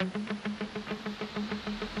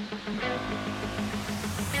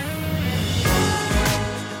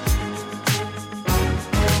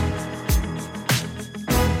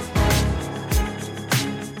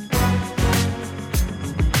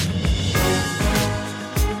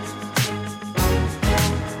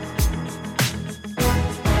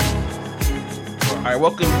All right,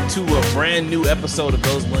 welcome to a brand new episode of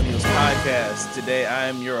Those Millennials Podcast. Today, I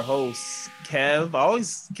am your host,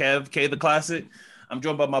 Kev. K the Classic. I'm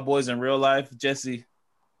joined by my boys in real life. Jesse,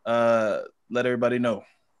 let everybody know.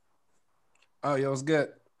 Oh, yo, it's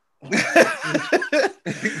good.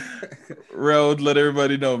 Road, let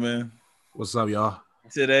everybody know, man. What's up, y'all?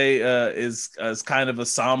 Today is kind of a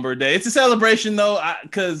somber day. It's a celebration, though,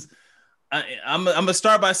 because I'm gonna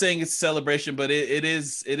start by saying it's a celebration, but it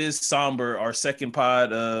is somber. Our second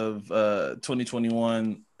pod of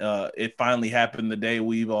 2021. It finally happened the day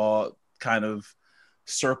we've all kind of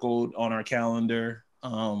circled on our calendar.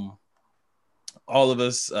 All of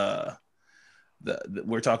us.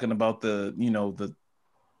 We're talking about the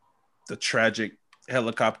tragic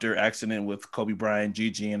helicopter accident with Kobe Bryant,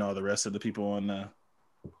 Gigi, and all the rest of the people on the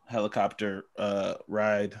helicopter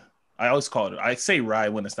ride. I always call it. I say ride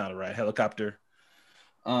when it's not a ride. Helicopter.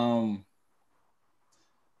 I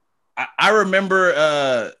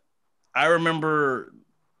remember. I remember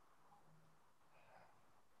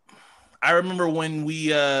when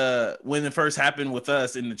when it first happened with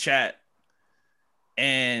us in the chat,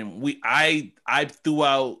 and I threw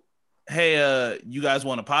out, "Hey, you guys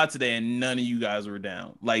want a pod today?" And none of you guys were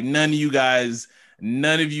down. Like none of you guys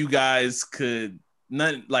could.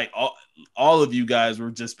 None, like all of you guys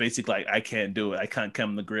were just basically like, I can't do it. I can't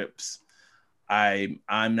come to grips. I'm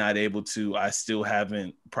not able to. I still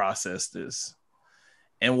haven't processed this.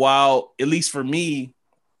 And while, at least for me,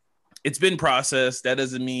 it's been processed, that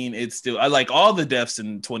doesn't mean it's still. I like all the deaths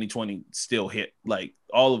in 2020 still hit, like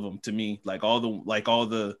all of them to me, like all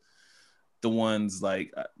the ones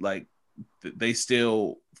like they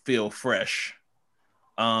still feel fresh.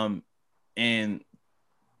 And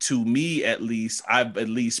to me, at least, I've at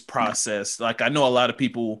least processed. Like I know a lot of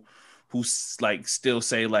people who like still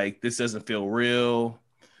say like this doesn't feel real,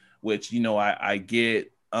 which I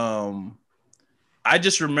get. I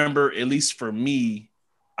just remember, at least for me,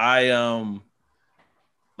 I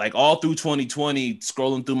like all through 2020,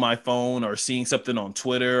 scrolling through my phone or seeing something on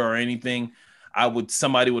Twitter or anything,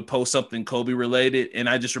 somebody would post something Kobe related, and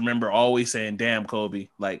I just remember always saying, "Damn, Kobe!"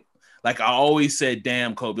 Like I always said,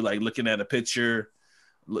 "Damn, Kobe!" Like looking at a picture,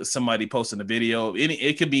 somebody posting a video,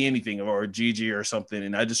 it could be anything, or Gigi or something,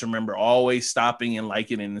 and I just remember always stopping and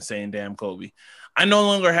liking it and saying, "Damn, Kobe." I no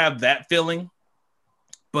longer have that feeling,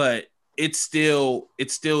 but it still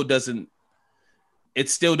doesn't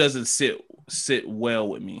sit well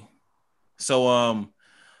with me. So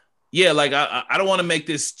yeah, like I don't want to make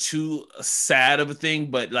this too sad of a thing,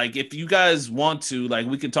 but like if you guys want to, like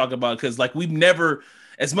we can talk about it, because like we've never,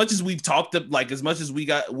 as much as we've talked, like as much as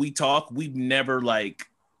we've never like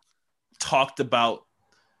talked about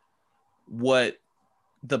what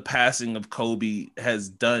the passing of Kobe has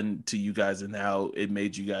done to you guys and how it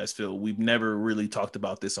made you guys feel. We've never really talked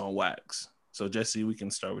about this on Wax. So Jesse, we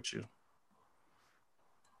can start with you.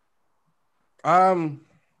 I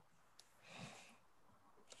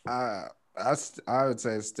would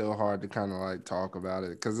say it's still hard to kind of like talk about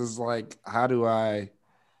it, because it's like, how do I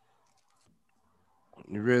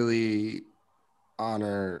really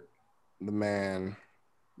honor the man,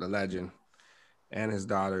 the legend, and his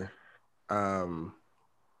daughter? All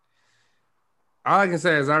I can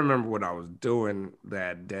say is I remember what I was doing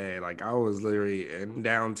that day. Like I was literally in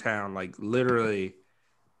downtown, like literally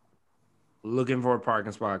looking for a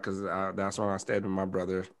parking spot, because that's when I stayed with my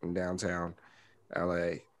brother in downtown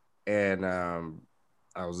LA. And I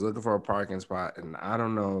was looking for a parking spot, and I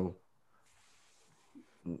don't know,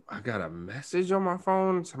 I got a message on my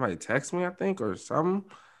phone. Somebody texted me, I think, or something.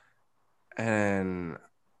 And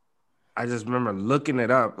I just remember looking it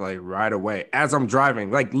up like right away as I'm driving,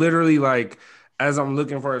 like literally, like as I'm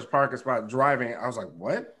looking for his parking spot driving, I was like,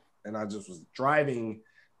 what? And I just was driving,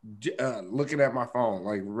 looking at my phone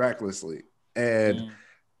like recklessly. And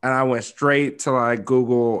I went straight to like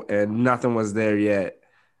Google, and nothing was there yet.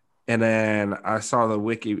 And then I saw the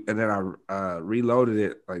wiki, and then I reloaded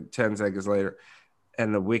it like 10 seconds later,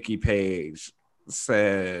 and the wiki page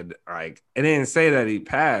said, like, it didn't say that he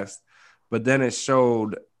passed, but then it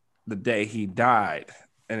showed the day he died,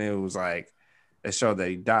 and it was like, it showed that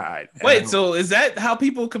he died. Wait, so is that how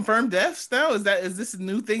people confirm deaths now? Is this a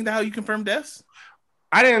new thing, how you confirm deaths?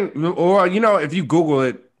 I didn't, or if you Google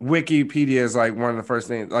it, Wikipedia is like one of the first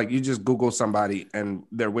things. Like you just Google somebody and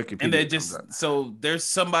their Wikipedia, and they just so there's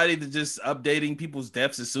somebody that just updating people's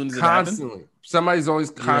deaths as soon as it constantly happens. Somebody's always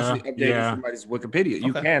constantly updating somebody's Wikipedia.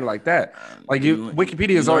 You can like that. Like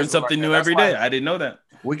Wikipedia is always something new every day. I didn't know that.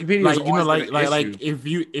 Wikipedia, like if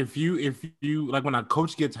you like when a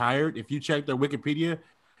coach gets hired, if you check their Wikipedia,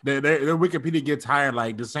 their Wikipedia gets hired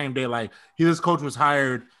like the same day. Like this coach was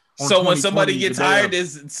hired So when somebody 2020 gets the day hired,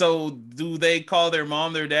 of. do they call their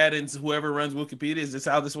mom, their dad, and whoever runs Wikipedia? Is this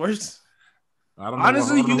how this works? I don't know. I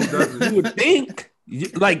Honestly, don't know who does it. you would think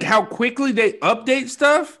like how quickly they update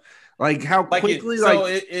stuff, like how Like quickly, so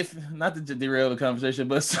like if not to derail the conversation,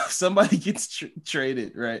 but somebody gets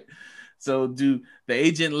traded, right? So do the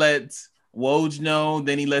agent lets Woj know,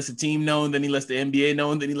 then he lets the team know, and then he lets the NBA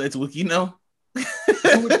know, and then he lets Wiki know?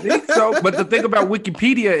 you would think so. But the thing about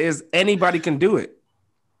Wikipedia is anybody can do it.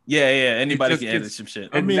 Yeah, anybody just can edit gets- some shit.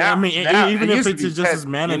 I And mean, now even it if used to it's be just 10 his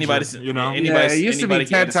manager, anybody's- you know. any- it used to be anybody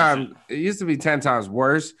can 10 edit some times. It used to be 10 times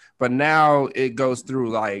worse, but now it goes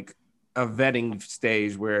through like a vetting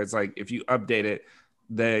stage where it's like if you update it,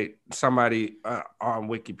 somebody on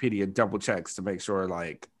Wikipedia double checks to make sure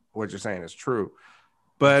like what you're saying is true.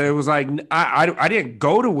 But it was like I didn't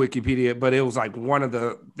go to Wikipedia, but it was like one of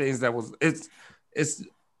the things that was it's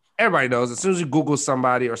everybody knows as soon as you Google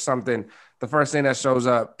somebody or something, the first thing that shows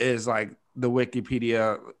up is like the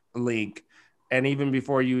Wikipedia link. And even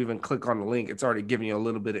before you even click on the link, it's already giving you a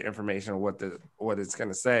little bit of information on what it's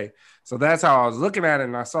gonna say. So that's how I was looking at it,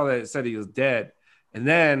 and I saw that it said he was dead. And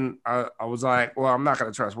then I was like, well, I'm not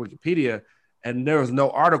gonna trust Wikipedia. And there was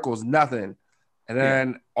no articles, nothing. And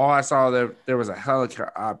then all I saw there was a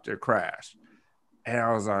helicopter crash. And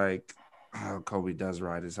I was like, oh, Kobe does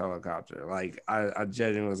ride his helicopter. Like I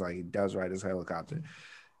genuinely was like, he does ride his helicopter.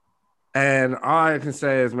 And all I can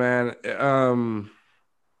say is, man,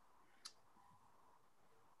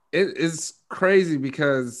 it's crazy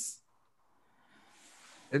because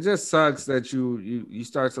it just sucks that you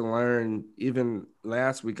start to learn. Even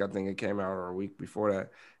last week, I think it came out, or a week before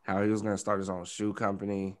that, how he was going to start his own shoe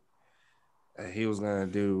company. He was going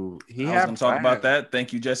to do. I was going to talk about that.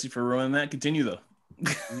 Thank you, Jesse, for ruining that. Continue though.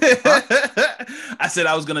 I said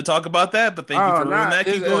I was going to talk about that, but thank you for ruining that.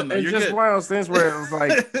 Keep going. It's just good. One of those things where it was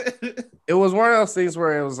like, it was one of those things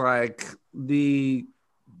where it was like the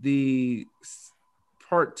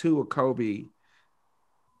part 2 of Kobe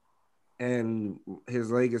and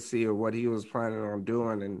his legacy of what he was planning on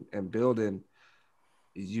doing and building.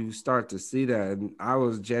 You start to see that, and I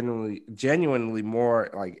was genuinely more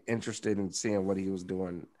like interested in seeing what he was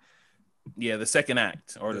doing. Yeah, the second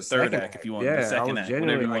act or the third act, if you want. Yeah, the second act,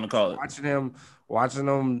 whatever you want to call it. Watching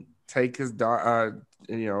him take his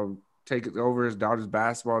take over his daughter's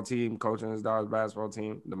basketball team, coaching his daughter's basketball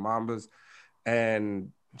team, the Mambas,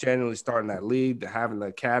 and genuinely starting that league, having the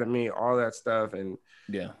academy, all that stuff, and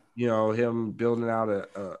him building out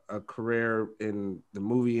a career in the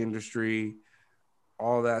movie industry.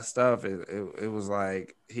 All that stuff, it was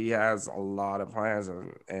like he has a lot of plans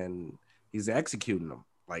and he's executing them.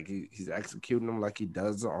 Like he's executing them like he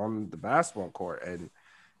does on the basketball court. And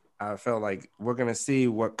I felt like we're going to see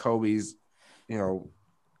what Kobe's, how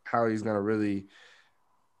he's going to really,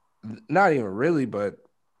 not even really, but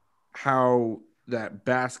how that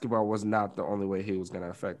basketball was not the only way he was going to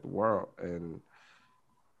affect the world. And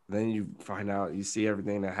then you find out, you see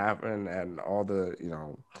everything that happened and all the,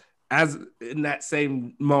 as in that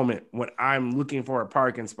same moment when I'm looking for a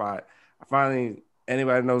parking spot, I finally,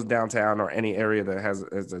 anybody knows downtown or any area that has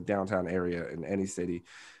a downtown area in any city,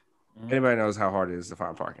 anybody knows how hard it is to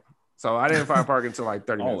find parking. So I didn't find parking until like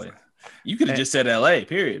 30 minutes later. You could have just said LA,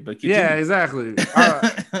 period. But yeah, exactly.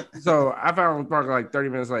 So I found parking like 30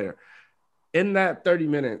 minutes later. In that 30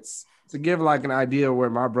 minutes, to give like an idea of where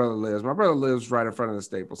my brother lives right in front of the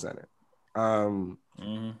Staples Center. I've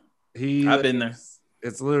been there.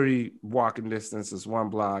 It's literally walking distance. It's one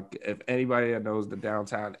block. If anybody that knows the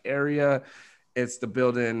downtown area, it's the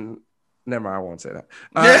building. Never mind, I won't say that.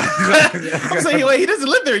 I'm saying, wait, he doesn't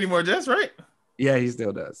live there anymore, Jess, right? Yeah, he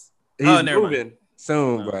still does. He's moving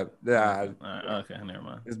soon, but right, okay, never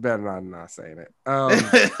mind. It's better not saying it.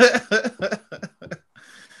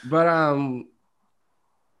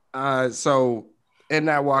 So in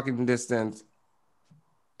that walking distance,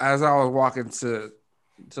 as I was walking to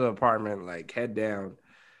the apartment, like head down,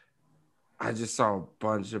 I just saw a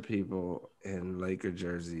bunch of people in Laker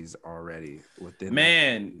jerseys already within.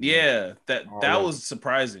 Man, yeah, that was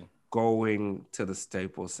surprising. Going to the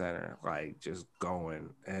Staples Center, like just going,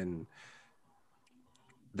 and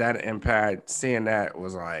that impact, seeing that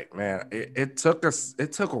was like, man, it took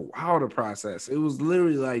a while to process. It was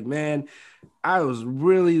literally like, man, I was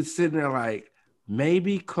really sitting there like,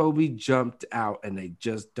 maybe Kobe jumped out and they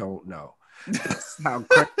just don't know. That's how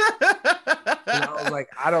crazy. And I was like,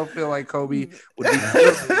 I don't feel like Kobe would be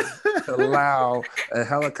willing to allow a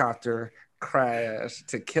helicopter crash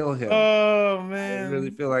to kill him. Oh I man, really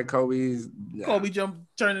feel like Kobe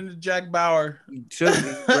turned into Jack Bauer. He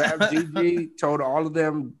grabbed Gigi, told all of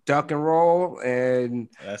them duck and roll, and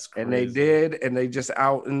That's crazy. and they did, and they just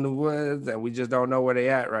out in the woods, and we just don't know where they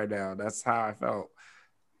at right now. That's how I felt,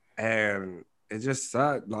 and it just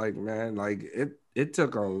sucked. Like, man, like it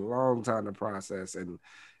took a long time to process, and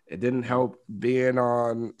it didn't help being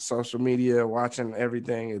on social media, watching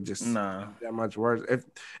everything. It just that much worse.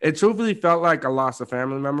 It truthfully felt like a loss of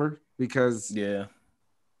family member because me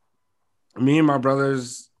and my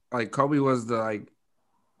brothers, like Kobe was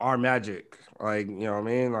our magic. Like, you know what I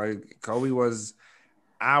mean? Like Kobe was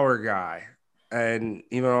our guy. And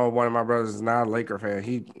even though one of my brothers is not a Laker fan,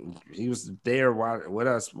 he was there with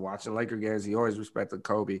us watching Laker games. He always respected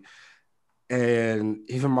Kobe. And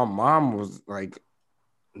even my mom was like,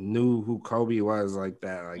 knew who Kobe was like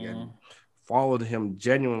that. Like, and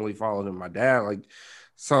genuinely followed him. My dad, like,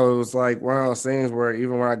 so it was like one of those things where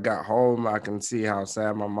even when I got home, I can see how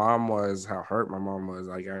sad my mom was, how hurt my mom was.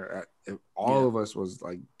 Like, all of us was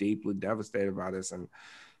like deeply devastated by this. And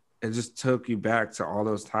it just took you back to all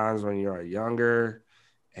those times when you were younger,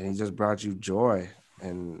 and he just brought you joy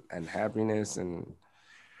and happiness, and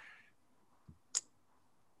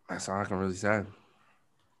that's all I can really say.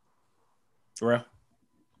 Right.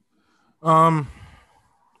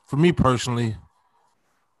 For me personally,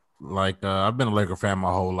 like I've been a Laker fan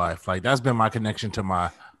my whole life. Like that's been my connection to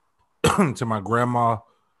my to my grandma.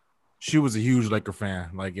 She was a huge Laker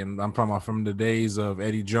fan. Like, and I'm talking about from the days of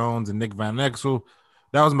Eddie Jones and Nick Van Exel.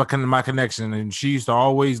 That was my connection, and she used to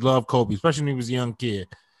always love Kobe, especially when he was a young kid.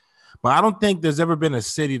 But I don't think there's ever been a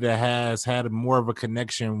city that has had more of a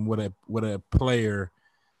connection with a player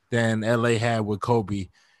than LA had with Kobe.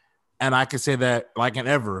 And I can say that like in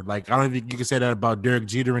ever. Like I don't think you can say that about Derek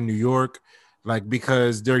Jeter in New York, like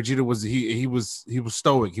because Derek Jeter was he was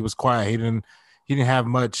stoic, he was quiet, he didn't have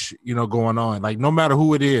much going on. Like no matter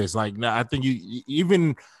who it is, like I think you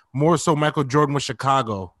even more so Michael Jordan with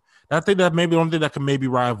Chicago. I think that maybe the only thing that can maybe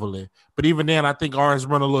rival it. But even then, I think ours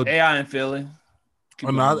run a little AI in Philly.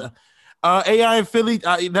 AI in Philly,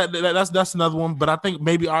 that's another one. But I think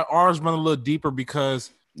maybe ours run a little deeper because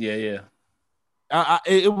it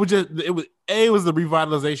was the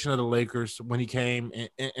revitalization of the Lakers when he came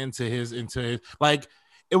into his like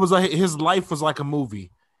it was like his life was like a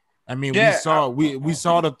movie. I mean, we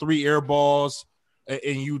saw the 3 air balls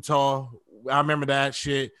in Utah. I remember that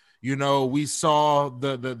shit. We saw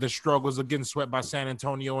the struggles of getting swept by San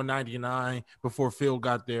Antonio in '99 before Phil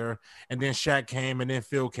got there, and then Shaq came, and then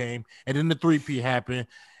Phil came, and then the 3P happened,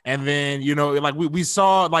 and then like we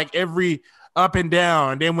saw like every up and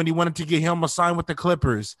down. And then when he wanted to get him a sign with the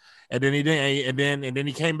Clippers, and then he didn't, and then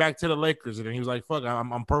he came back to the Lakers, and then he was like, "Fuck,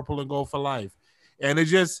 I'm purple and gold for life," and it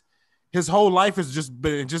just. His whole life has just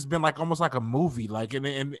been like almost like a movie, like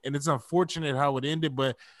and it's unfortunate how it ended,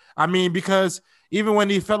 but I mean because even when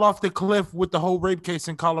he fell off the cliff with the whole rape case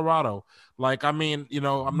in Colorado, like I mean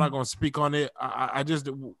I'm not going to speak on it. I just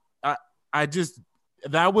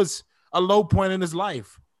that was a low point in his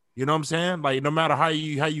life. You know what I'm saying? Like no matter how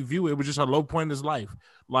you view it, it was just a low point in his life.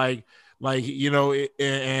 Like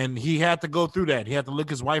and he had to go through that. He had to look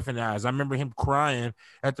his wife in the eyes. I remember him crying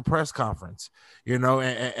at the press conference,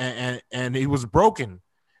 and he was broken.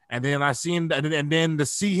 And then I seen, and then to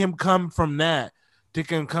see him come from that to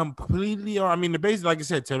completely, or I mean, basically, like I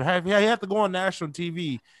said, he had to go on national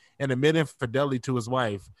TV and admit infidelity to his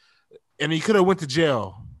wife, and he could have went to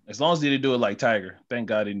jail. As long as he didn't do it like Tiger. Thank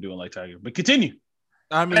God he didn't do it like Tiger. But continue.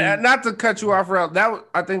 I mean, not to cut you off, Ralph.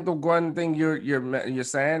 I think the one thing you're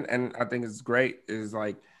saying, and I think it's great, is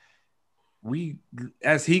like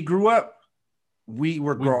as he grew up, we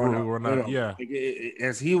were growing up.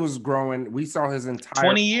 As he was growing, we saw his entire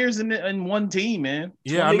 20 years in one team, man.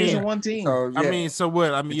 Yeah, I mean, in one team. So, yeah. I mean, so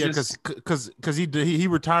what? I mean, because he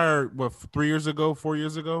retired 4 years ago,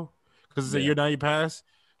 because it's a year now he passed.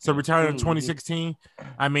 So retired in 2016.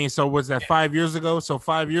 I mean, so was that 5 years ago? So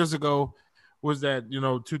 5 years ago. Was that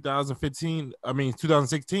 2015? I mean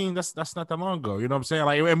 2016. That's not that long ago. You know what I'm saying?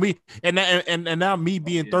 Like, and now me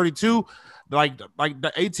being 32, like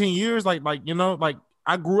the 18 years, like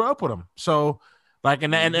I grew up with him. So like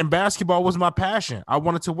and basketball was my passion. I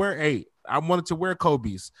wanted to wear 8. I wanted to wear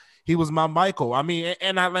Kobe's. He was my Michael. I mean,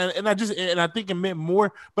 and I think it meant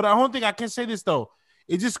more. But I don't think I can say this though.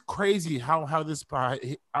 It's just crazy how this.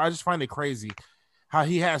 I just find it crazy how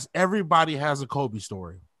everybody has a Kobe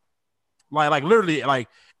story. Like literally, like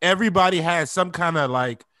everybody has some kind of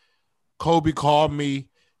like Kobe called me,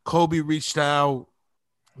 Kobe reached out,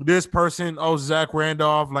 this person, Zach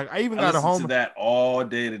Randolph. Like I even got a home to that all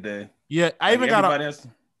day today. Yeah, I even got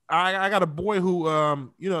I got a boy who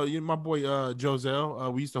my boy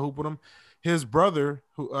Josel, we used to hoop with him. His brother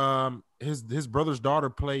who his brother's daughter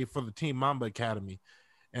played for the Team Mamba Academy.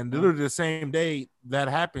 And literally the same day that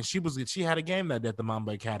happened, she had a game that day at the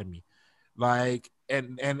Mamba Academy. Like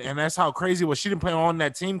and that's how crazy it was. She didn't play on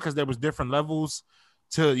that team because there was different levels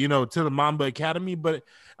to the Mamba Academy. But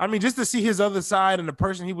I mean, just to see his other side and the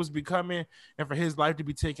person he was becoming, and for his life to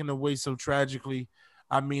be taken away so tragically.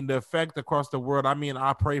 I mean, the effect across the world. I mean,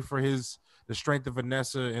 I pray for the strength of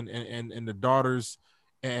Vanessa and the daughters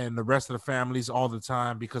and the rest of the families all the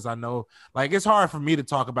time, because I know, like, it's hard for me to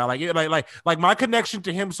talk about, like my connection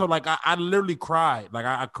to him. So like, I literally cried. Like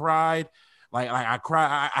I cried. I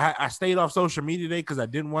cried. I stayed off social media today because I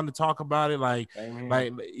didn't want to talk about it.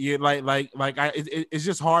 It's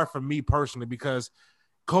just hard for me personally because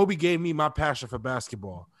Kobe gave me my passion for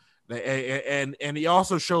basketball, and he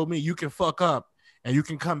also showed me you can fuck up and you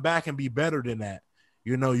can come back and be better than that.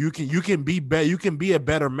 You can be better. You can be a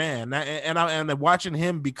better man. And watching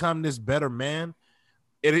him become this better man,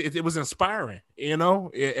 it was inspiring.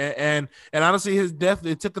 And honestly, his death,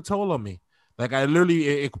 it took a toll on me. Like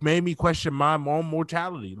it made me question my own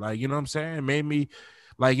mortality. Like, you know what I'm saying? It made me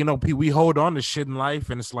like, we hold on to shit in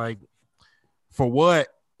life, and it's like, for what?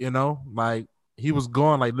 Like, he was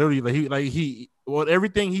gone. Like literally,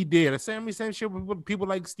 everything he did. The same shit with people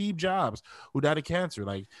like Steve Jobs, who died of cancer.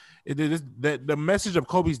 Like the message of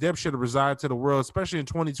Kobe's death should have resided to the world, especially in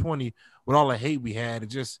 2020 with all the hate we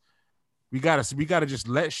had. We gotta just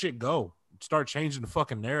let shit go. Start changing the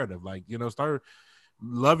fucking narrative. Like, start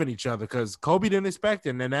loving each other, because Kobe didn't expect it,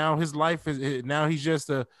 and now his life now he's just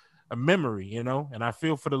a memory, And I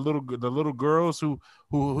feel for the little girls who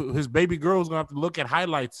his baby girl's gonna have to look at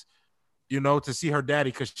highlights, to see her daddy,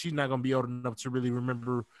 because she's not gonna be old enough to really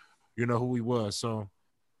remember, who he was. So,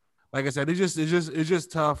 like I said, it's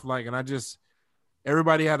just tough. Like, and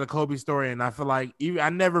everybody had a Kobe story, and I feel like I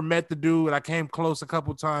never met the dude. I came close a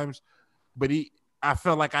couple times, but I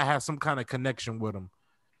felt like I had some kind of connection with him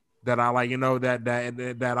that I like,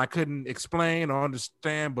 that I couldn't explain or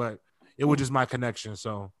understand, but it was just my connection.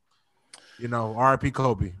 So, R.I.P.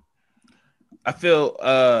 Kobe. I feel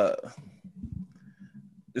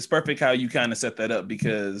it's perfect how you kind of set that up,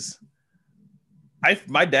 because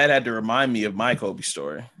my dad had to remind me of my Kobe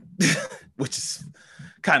story, which is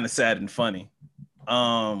kind of sad and funny.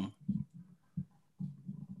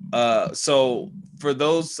 So for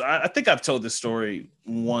those, I think I've told this story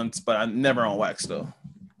once, but I'm never on wax though.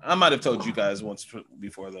 I might have told you guys once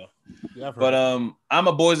before though. Yeah, but I'm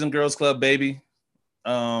a Boys and Girls Club baby.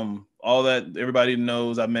 All that everybody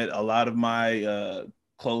knows. I met a lot of my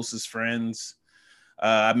closest friends.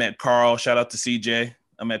 I met Carl. Shout out to CJ.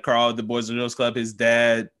 I met Carl at the Boys and Girls Club. His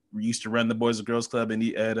dad used to run the Boys and Girls Club at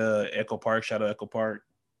Echo Park. Shout out Echo Park.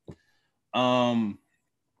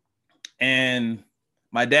 And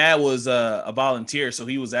my dad was a volunteer, so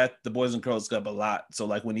he was at the Boys and Girls Club a lot. So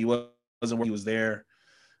like when he wasn't working, he was there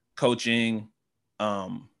coaching,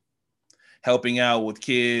 helping out with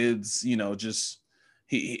kids, just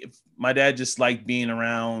my dad just liked being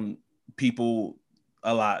around people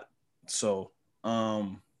a lot. So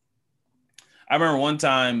I remember one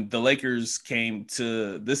time the Lakers came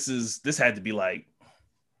to this had to be like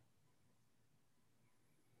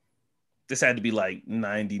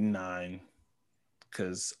 99,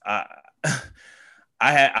 because I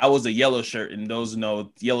was a yellow shirt, and those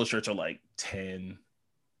know yellow shirts are like 10,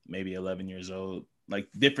 maybe 11 years old. Like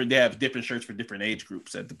they have different shirts for different age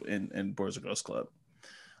groups in Boys and Girls Club.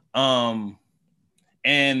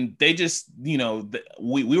 And they just,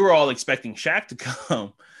 we were all expecting Shaq to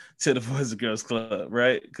come to the Boys and Girls Club,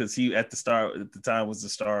 right? Because he at the time was the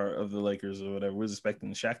star of the Lakers or whatever. We was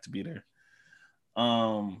expecting Shaq to be there.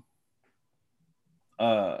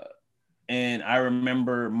 And I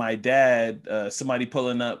remember my dad, somebody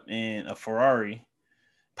pulling up in a Ferrari,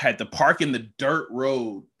 had to park in the dirt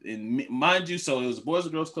road. And mind you, so it was a Boys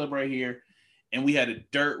and Girls Club right here, and we had a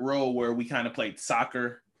dirt road where we kind of played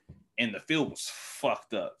soccer, and the field was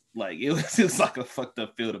fucked up. Like it was like a fucked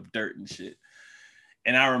up field of dirt and shit.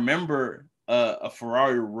 And I remember a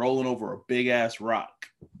Ferrari rolling over a big ass rock,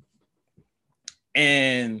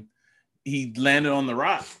 and he landed on the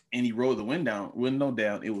rock and he rolled the window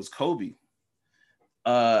down. It was Kobe.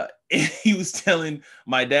 And he was telling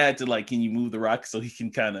my dad to like, can you move the rock so he can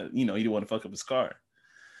kind of, he didn't want to fuck up his car.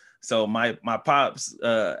 So my pops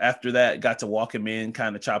after that got to walk him in,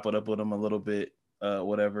 kind of chop it up with him a little bit,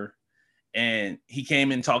 whatever. And he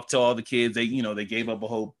came and talked to all the kids. They gave up a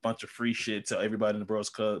whole bunch of free shit to everybody in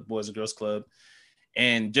the Boys and Girls Club.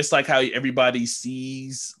 And just like how everybody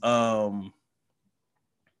sees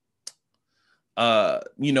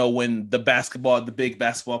when the big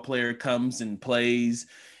basketball player comes and plays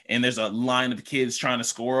and there's a line of kids trying to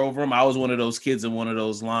score over him. I was one of those kids in one of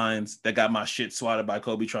those lines that got my shit swatted by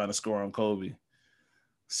Kobe trying to score on Kobe.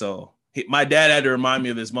 So my dad had to remind me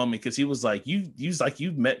of this moment because he was like, you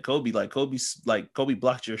met Kobe, like Kobe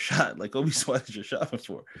blocked your shot, like Kobe swatted your shot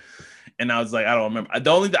before. And I was like, I don't remember. The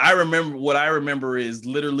only thing I remember is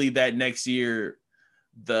literally that next year,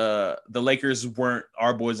 the Lakers weren't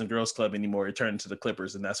our Boys and Girls Club anymore. It turned into the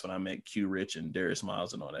Clippers, and that's when I met Q Rich and Darius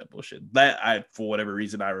Miles and all that bullshit. That for whatever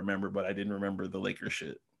reason, I remember, but I didn't remember the Lakers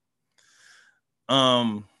shit.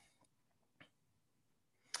 I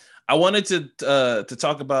wanted to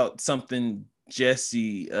talk about something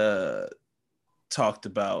Jesse talked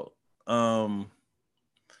about. The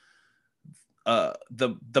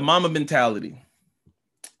mama mentality.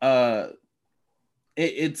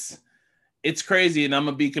 It's crazy, and I'm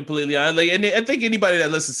gonna be completely honest. And I think anybody that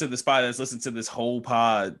listens to this pod, that's listened to this whole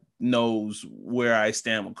pod, knows where I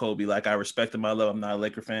stand with Kobe. Like, I respect him, I love him. I'm not a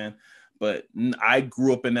Laker fan, but I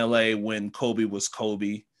grew up in LA when Kobe was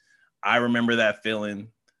Kobe. I remember that feeling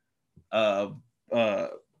of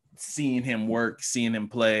seeing him work, seeing him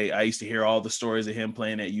play. I used to hear all the stories of him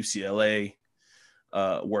playing at UCLA,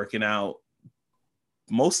 working out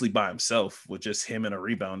mostly by himself with just him and a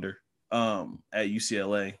rebounder at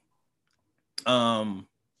UCLA. The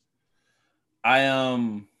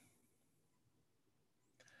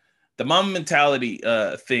mama mentality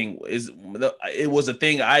thing it was a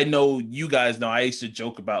thing I know you guys know I used to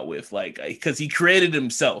joke about with, like, because he created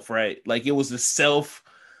himself, right? Like, it was a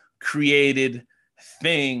self-created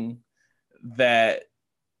thing that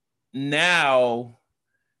now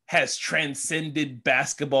has transcended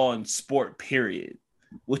basketball and sport, period,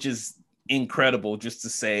 which is incredible just to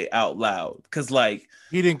say out loud. Because, like,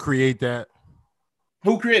 he didn't create that.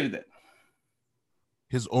 Who created that?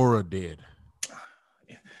 His aura did.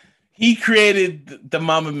 He created the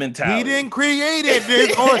mama mentality. He didn't create it.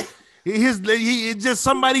 He just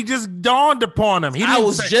somebody just dawned upon him. I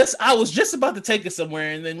was just about to take it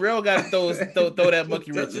somewhere, and then Real got to throw that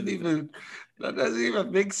monkey wrench in. That doesn't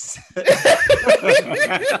even make sense.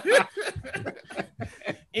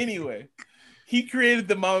 Anyway, he created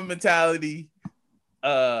the mama mentality.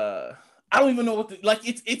 I don't even know what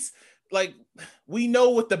it's like. We know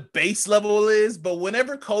what the base level is, but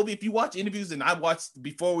whenever Kobe, if you watch interviews, and I watched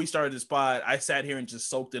before we started this pod, I sat here and just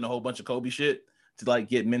soaked in a whole bunch of Kobe shit to, like,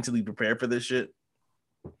 get mentally prepared for this shit.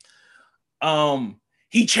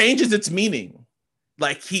 He changes its meaning.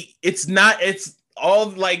 Like, it's all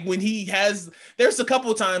like when there's a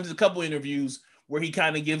couple interviews where he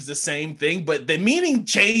kind of gives the same thing, but the meaning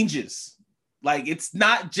changes. Like, it's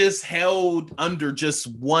not just held under just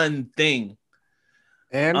one thing.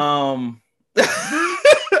 And I'm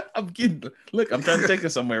trying to take it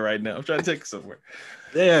somewhere right now.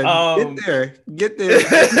 Yeah, get there.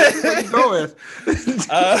 Where you going?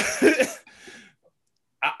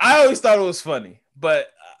 I always thought it was funny,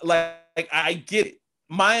 but like I get it.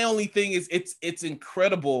 My only thing is it's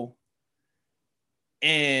incredible,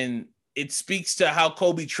 and it speaks to how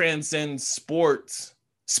Kobe transcends sport,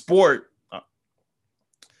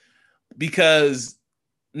 because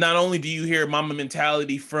not only do you hear mama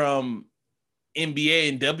mentality from NBA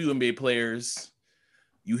and WNBA players,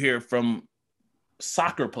 you hear it from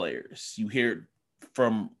soccer players, you hear it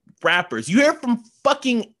from rappers, you hear it from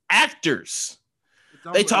fucking actors.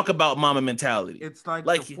 They talk about mama mentality. It's like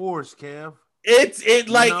the force, Kev.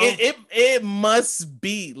 It must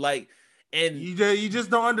be like, and you just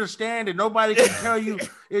don't understand it. Nobody can tell you.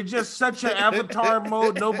 It's just such an avatar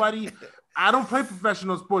mode. I don't play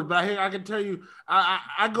professional sports, but I can tell you,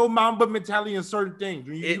 I go mamba mentality in certain things.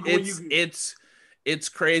 It's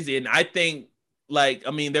crazy, and I think, like,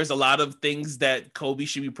 I mean, there's a lot of things that Kobe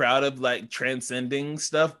should be proud of, like transcending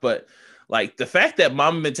stuff, but like the fact that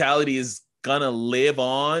mamba mentality is gonna live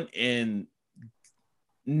on and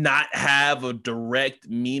not have a direct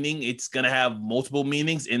meaning, it's gonna have multiple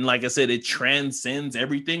meanings, and like I said, it transcends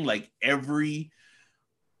everything. Like, every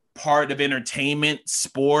part of entertainment,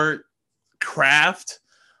 sport, craft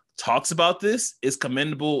talks about this, is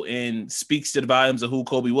commendable and speaks to the volumes of who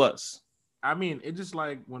Kobe was. I mean, it's just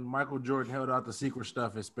like when Michael Jordan held out the secret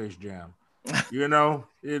stuff at Space Jam. You know,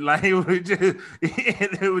 it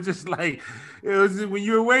was just like, it was when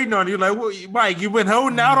you were waiting on it, you're like, well, Mike, you've been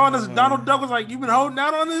holding out on this. Donald Duck was like, you've been holding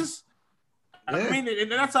out on this. Yeah. I mean,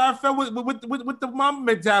 and that's how I felt with the mama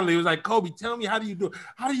mentality. It was like, Kobe, tell me, how do you do it?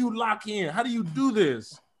 How do you lock in? How do you do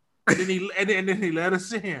this? And then he let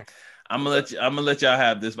us in. I'm gonna let y'all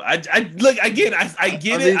have this. But I look again. I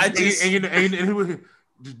get it.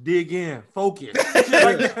 Just dig in, focus.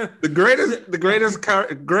 The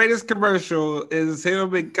greatest commercial is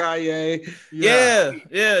him and Kanye. Yeah.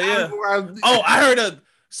 Oh, I heard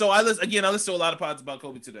so I listen to a lot of pods about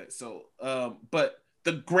Kobe today. So, but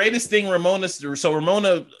the greatest thing Ramona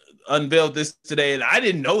unveiled this today, and I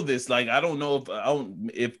didn't know this. Like, I don't know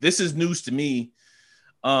if this is news to me.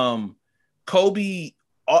 Kobe,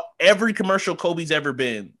 every commercial Kobe's ever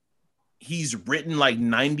been, he's written like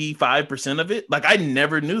 95% of it. Like, I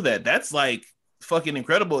never knew that. That's like fucking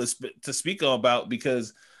incredible to speak about,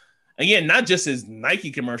 because again, not just his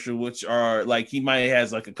Nike commercial, which are like, he might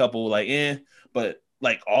has like a couple like but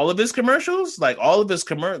like all of his commercials, like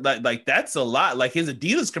that's a lot. Like his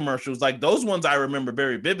Adidas commercials, like those ones I remember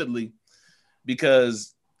very vividly,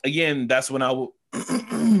 because again, that's when I will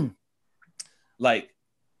like,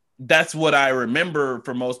 that's what I remember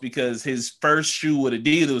for most, because his first shoe with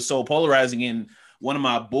Adidas was so polarizing. And one of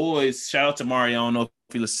my boys, shout out to Mario, I don't know if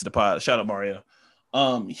he listens to the pod, shout out Mario.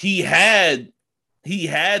 He had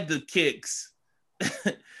the kicks.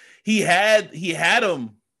 he had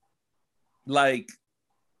them like,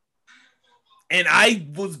 and I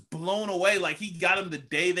was blown away. Like, he got them the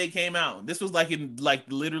day they came out. This was like in like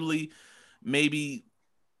literally maybe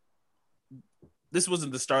this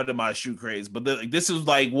wasn't the start of my shoe craze, but this was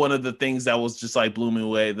like one of the things that was just like blew me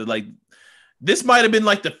away. That like, this might have been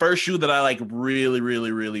like the first shoe that I like really,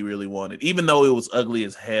 really, really, really wanted, even though it was ugly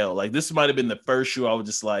as hell. Like, this might have been the first shoe I was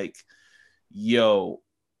just like, yo,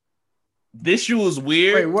 this shoe is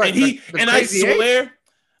weird. Wait, what? And I swear,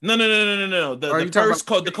 no.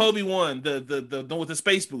 The Kobe one, the with the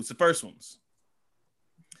space boots, the first ones.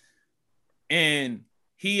 And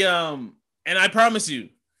he and I promise you,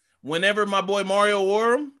 whenever my boy Mario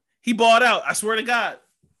wore them, he bought out. I swear to God,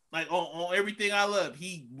 like on everything I love.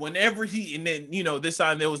 And then, you know, this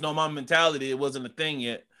time there was no mom mentality. It wasn't a thing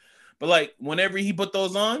yet. But like, whenever he put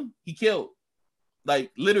those on, he killed.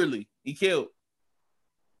 Like, literally, he killed.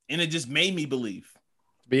 And it just made me believe.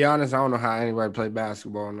 To be honest, I don't know how anybody played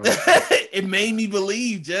basketball. No. It made me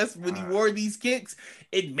believe, just when he wore these kicks,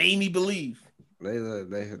 it made me believe.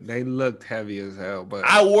 They looked heavy as hell, but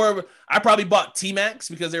I probably bought T-Max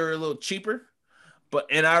because they were a little cheaper.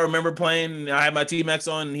 And I remember playing, I had my T-Max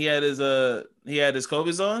on, and he had his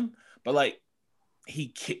Kobe's on. But like,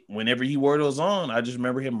 whenever he wore those on, I just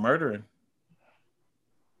remember him murdering.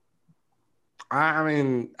 I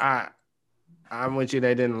mean, I'm with you.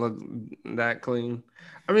 They didn't look that clean.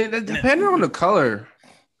 I mean, it depended on the color.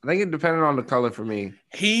 I think it depended on the color for me.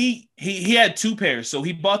 He had two pairs, so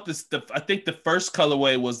he bought this. I think the first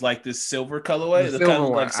colorway was like this silver colorway, the silver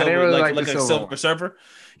one. Like silver, like a silver surfer.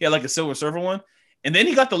 Yeah, like a silver surfer one. And then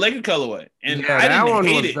he got the Laker colorway, and I didn't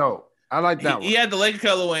hate it. Dope. I like that one. He had the Laker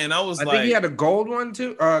colorway, and I think he had a gold one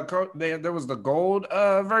too. There was the gold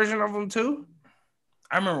version of them too.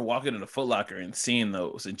 I remember walking to the Foot Locker and seeing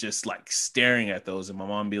those and just like staring at those, and my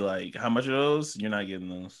mom be like, "How much are those? You're not getting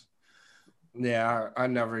those." Yeah, I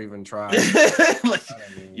never even tried. Like,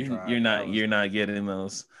 you're not getting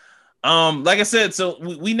those. Like I said, so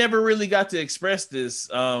we never really got to express this.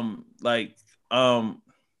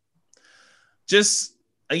 Just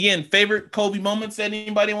again, favorite Kobe moments that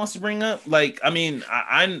anybody wants to bring up. Like, I mean,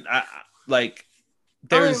 I like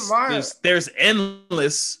there's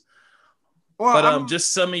endless. Well, but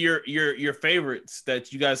just some of your favorites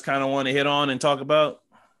that you guys kind of want to hit on and talk about.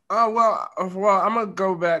 Well, I'm gonna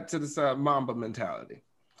go back to this Mamba mentality.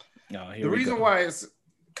 The reason why it's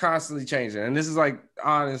constantly changing, and this is like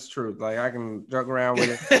honest truth, like I can joke around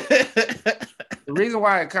with it. The reason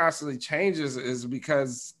why it constantly changes is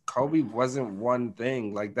because Kobe wasn't one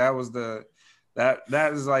thing. Like, that was that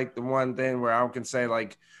is like the one thing where I can say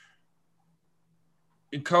like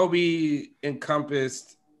Kobe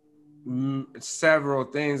encompassed several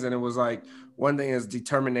things, and it was like, one thing is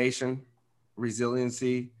determination,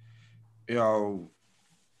 resiliency, you know,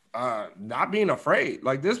 not being afraid.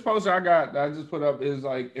 Like, this poster I just put up is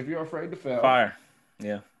like, if you're afraid to fail, fire,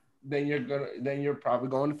 yeah, then you're probably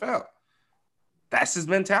going to fail. That's his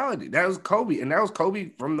mentality. That was Kobe, and that was Kobe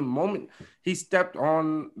from the moment he stepped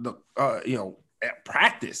on the at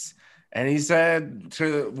practice. And he said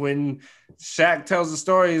when Shaq tells the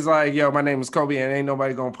story, he's like, "Yo, my name is Kobe, and ain't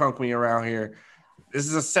nobody gonna punk me around here." This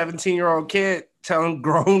is a 17-year-old kid telling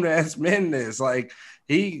grown-ass men this. Like,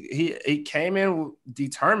 he came in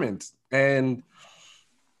determined, and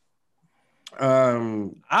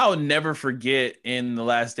I'll never forget in The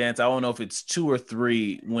Last Dance. I don't know if it's 2 or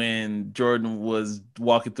 3, when Jordan was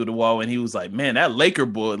walking through the wall and he was like, "Man, that Laker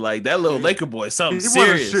boy, like that little Laker boy, is something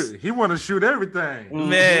serious. He want to shoot everything.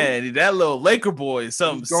 Man, that little Laker boy is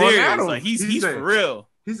something serious. Like he's for real."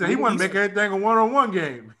 He said he want to make everything a one-on-one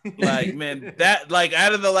game. Like, man, that like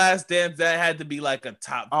out of the Last Dance, that had to be like a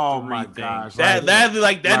top 3 my thing. gosh, that'd be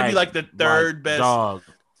like the third best. Dog.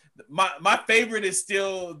 My favorite is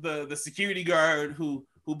still the security guard who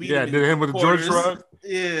beat him with the George Shrug.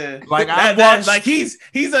 Yeah, like I've watched, like he's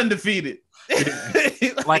undefeated.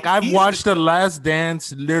 Like I've watched The Last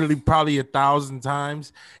Dance literally probably 1,000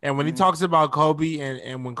 times, and when he talks about Kobe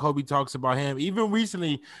and when Kobe talks about him, even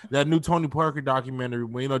recently that new Tony Parker documentary,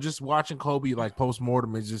 when just watching Kobe like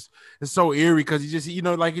post-mortem is it's so eerie because he just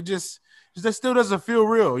like it just still doesn't feel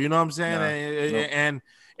real, you know what I'm saying?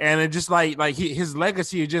 And it just like his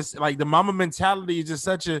legacy is just like the Mamba mentality is just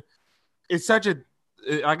such a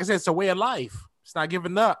like I said, it's a way of life. It's not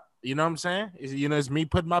giving up. You know what I'm saying? It's me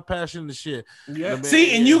putting my passion into shit. Yeah.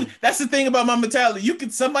 See, and that's the thing about my mentality.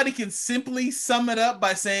 Somebody can simply sum it up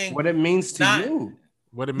by saying what it means to you.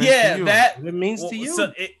 What it means to you. What it means to you.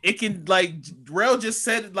 So it can, like Rel just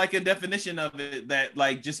said, like a definition of it that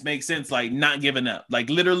like just makes sense, like not giving up. Like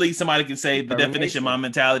literally somebody can say the definition of my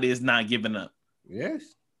mentality is not giving up. Yes.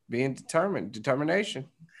 Being determination.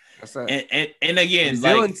 That's and again,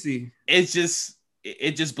 resiliency. Like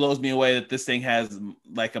it just blows me away that this thing has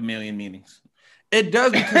like a million meanings. It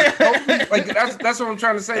does, because Kobe, like that's what I'm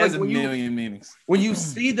trying to say. It has like a million meanings. When you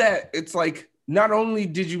see that, it's like not only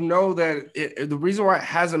did you know that the reason why it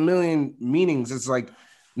has a million meanings is like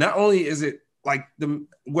not only is it like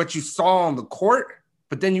what you saw on the court,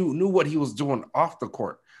 but then you knew what he was doing off the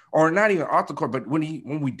court, or not even off the court, but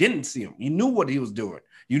when we didn't see him, you knew what he was doing.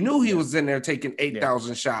 You knew he was in there taking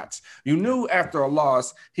 8,000 shots. You knew after a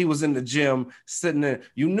loss, he was in the gym sitting there.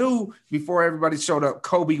 You knew before everybody showed up,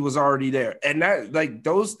 Kobe was already there. And that, like,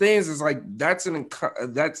 those things is like,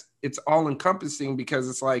 it's all encompassing, because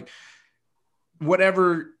it's like,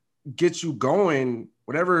 whatever gets you going,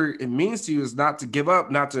 whatever it means to you is not to give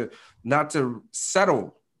up, not to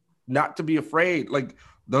settle, not to be afraid. Like,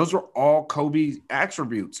 those were all Kobe's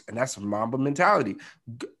attributes, and that's Mamba mentality.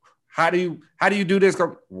 How do you do this?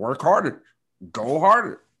 Work harder, go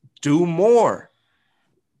harder, do more.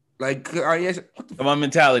 Like, my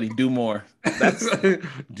mentality, do more. That's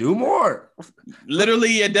do more.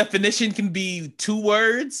 Literally, a definition can be 2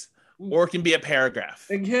 words, or it can be a paragraph.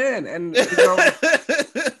 Again, and you know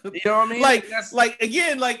what I mean?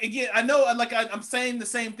 Again, I know, like I'm saying the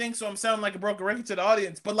same thing, so I'm sounding like a broken record to the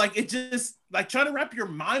audience. But like, it just like trying to wrap your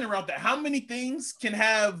mind around that. How many things can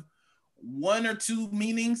have 1 or 2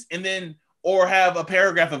 meanings, and then or have a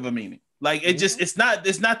paragraph of a meaning? Like, it just it's not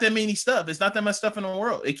that many stuff. It's not that much stuff in the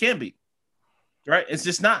world. It can be, right? It's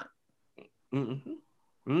just not.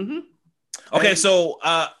 Okay, so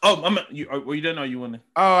were you done, or you want to?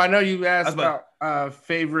 Oh, I know you asked about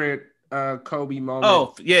favorite Kobe moment.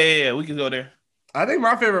 Oh, yeah. We can go there. I think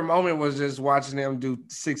my favorite moment was just watching him do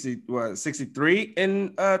 63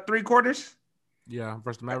 in 3 quarters. Yeah,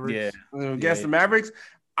 versus the Mavericks. Against the Mavericks.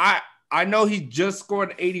 I know he just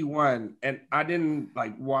scored 81, and I didn't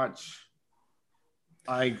like watch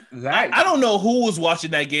like that. I don't know who was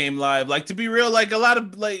watching that game live. Like, to be real, like a lot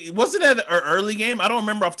of wasn't that an early game? I don't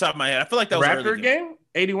remember off the top of my head. I feel like that was an early game.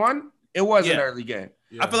 81. It was an early game.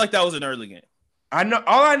 Yeah. I feel like that was an early game. I know.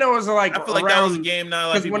 All I know is like I feel like that was a game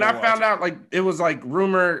now. Because when I found out, like it was like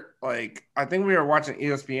rumor. Like I think we were watching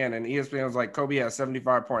ESPN, and ESPN was like Kobe has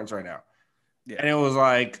 75 points right now, and it was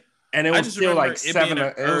like. And it was still like 7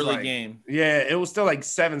 early game. Yeah, it was still like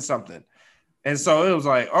 7 something. And so it was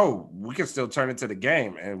like, oh, we can still turn it to the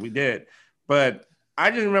game. And we did. But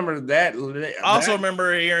I just remember that. I also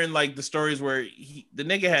remember hearing like the stories where the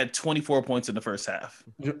nigga had 24 points in the first half.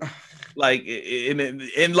 Like,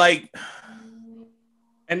 and like.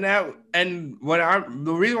 And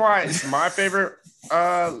the reason why it's my favorite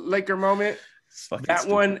Laker moment, that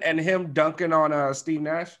stupid one, and him dunking on Steve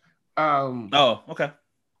Nash. Oh, okay.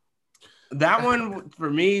 That one for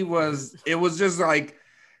me it was just like,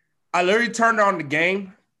 I literally turned on the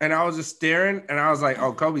game and I was just staring and I was like,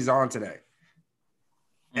 oh, Kobe's on today.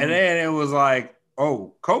 And then it was like,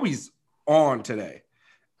 oh, Kobe's on today.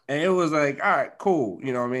 And it was like, all right, cool.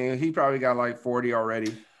 You know what I mean? He probably got like 40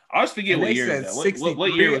 already. I always forget what year is that.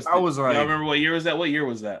 What year was that? I was like, y'all remember what year was that? What year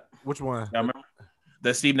was that? Which one? Y'all remember?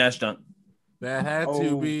 The Steve Nash dunk. That had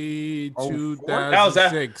to be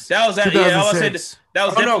 2006. That was that. Yeah, I was saying that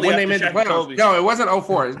was definitely when they made the playoffs. No, it wasn't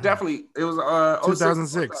 04. It was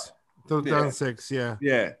 2006. 2006. Yeah.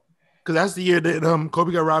 Yeah. Because that's the year that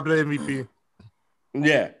Kobe got robbed of MVP.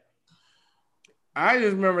 Yeah. I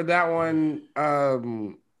just remember that one.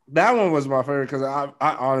 That one was my favorite because I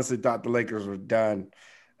honestly thought the Lakers were done.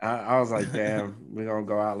 I was like, damn, we're gonna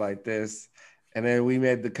go out like this. and then we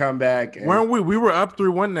made the comeback. And weren't we? We were up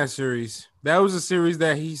 3-1 that series. That was a series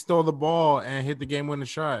that he stole the ball and hit the game-winning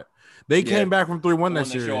shot. They came back from 3-1 that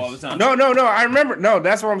series. All the time. No. I remember. No,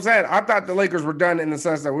 that's what I'm saying. I thought the Lakers were done in the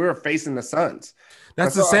sense that we were facing the Suns.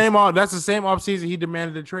 That's the same offseason he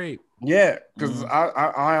demanded a trade. Yeah, because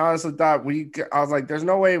I honestly thought I was like, there's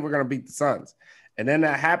no way we're gonna beat the Suns. And then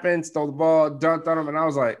that happened, stole the ball, dunked on him, and I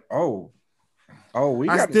was like,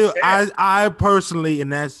 I personally in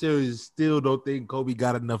that series still don't think Kobe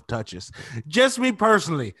got enough touches. Just me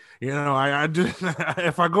personally, I just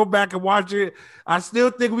if I go back and watch it, I still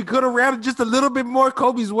think we could have ran just a little bit more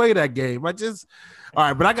Kobe's way that game. All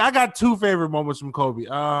right, but I got two favorite moments from Kobe.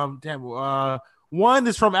 One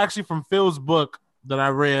is from Phil's book that I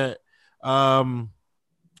read.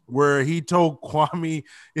 Where he told Kwame,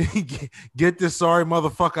 get this sorry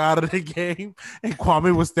motherfucker out of the game, and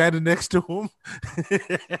Kwame was standing next to him.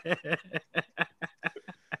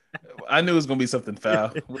 I knew it was gonna be something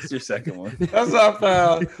foul. What's your second one? That's not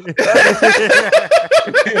foul.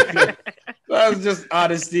 That was just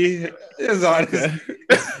honesty. It's honesty.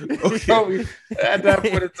 Kobe, at that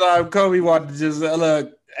point in time, Kobe wanted to just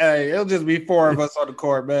look. Hey, it'll just be four of us on the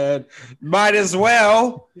court, man. Might as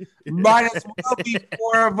well be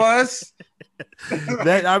four of us.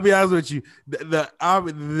 I'll be honest with you.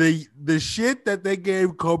 The shit that they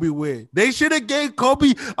gave Kobe with, they should have gave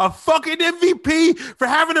Kobe a fucking MVP for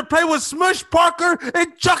having to play with Smush Parker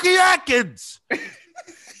and Chucky Atkins.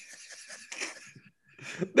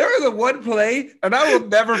 There was a one play, and I will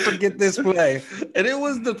never forget this play. And it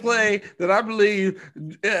was the play that I believe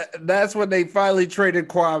that's when they finally traded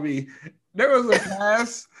Kwame. There was a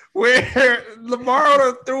pass where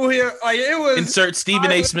Lamar threw him. Like it was. Insert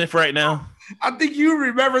Stephen A. Smith right now. I think you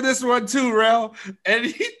remember this one too, Rel. And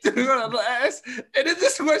he threw it last, and it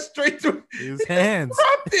just went straight through his hands.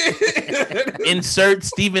 Insert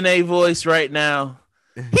Stephen A. voice right now.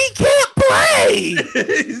 He can't play.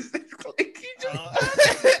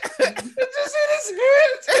 It just hit his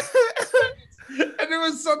hands. And there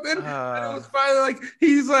was something, and it was finally like,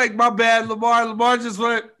 he's like, my bad, Lamar. Lamar just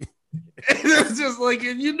went, and it was just like,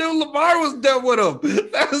 and you knew Lamar was done with him.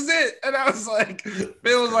 That was it. And I was like,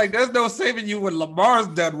 Bill was like, there's no saving you when Lamar's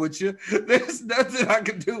done with you. There's nothing I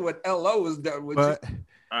can do when LO is done with you.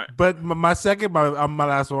 Right. But my last one.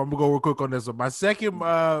 I'm gonna go real quick on this one. My second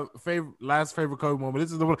favorite Kobe moment.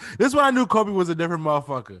 This is when I knew Kobe was a different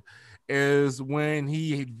motherfucker. Is when I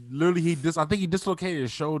think he dislocated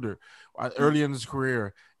his shoulder early in his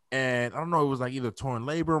career, and I don't know, it was like either torn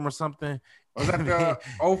labrum or something. Was that the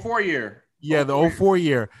 04 year? Yeah, the 04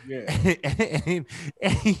 year. Yeah.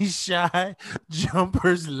 And he shot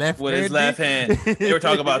jumpers with his left hand. They were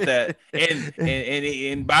talking about that,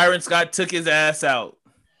 and Byron Scott took his ass out.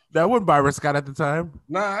 That wasn't Byron Scott at the time.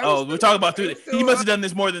 Nah. We're talking about he must have done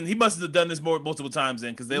this multiple times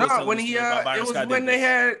then, because they was when he it was when they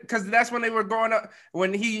had, because that's when they were growing up,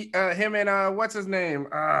 when him and what's his name,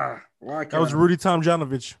 that was Rudy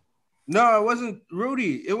Tomjanovich. No, it wasn't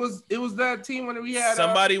Rudy. It was that team when we had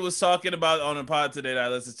somebody was talking about on a pod today that I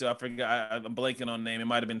listened to. I forgot. I'm blanking on the name. It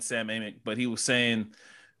might have been Sam Amick, but he was saying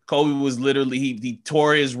Kobe was literally he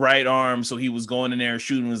tore his right arm, so he was going in there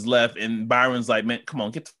shooting his left, and Byron's like, man, come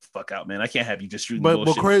on, get the fuck out, man. I can't have you just shooting. But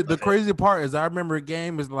the crazy part is, I remember a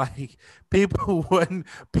game is like people wouldn't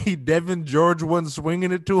be Devin George wasn't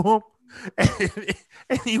swinging it to him, and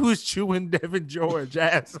he was chewing Devin George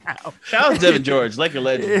ass out. Shout out Devin George, like a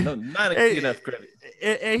legend. No, not enough credit.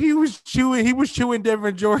 And he was chewing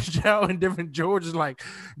Devin George out, and Devin George is like,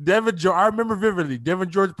 I remember vividly. Devin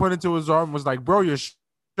George pointed to his arm, was like, bro, you're.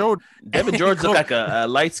 Devin George looked like a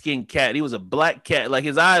light-skinned cat. He was a black cat. Like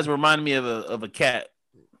his eyes reminded me of a cat.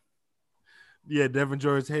 Yeah, Devin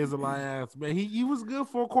George, hazel eye ass, man. He was good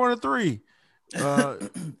for a corner three. All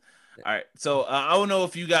right, so I don't know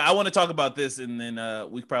if you guys. I want to talk about this, and then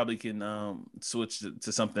we probably can switch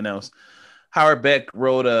to something else. Howard Beck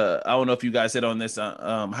wrote I don't know if you guys hit on this.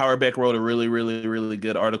 Howard Beck wrote a really, really, really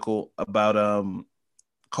good article about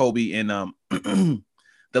Kobe and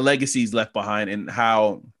the legacies left behind, and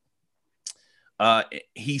how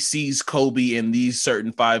he sees Kobe in these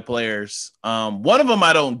certain five players. One of them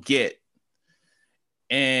I don't get,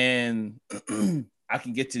 and I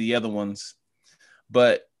can get to the other ones,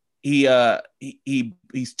 but he's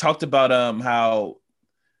talked about how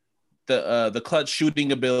the clutch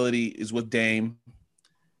shooting ability is with Dame.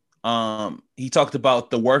 He talked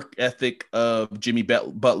about the work ethic of Jimmy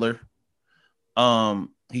Butler.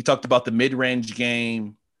 He talked about the mid-range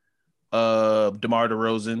game of DeMar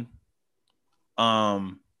DeRozan.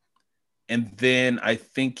 And then I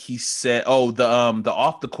think he said, the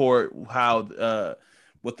off the court, how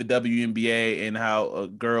with the WNBA and how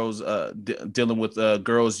girls dealing with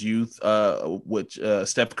girls youth, which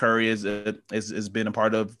Steph Curry has been a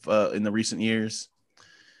part of in the recent years.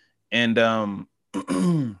 And I'm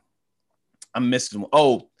missing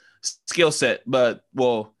skill set, but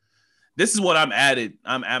this is what I'm adding,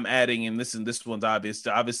 and this one's obvious.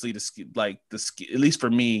 Obviously, at least for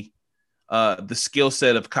me, the skill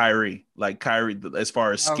set of Kyrie, as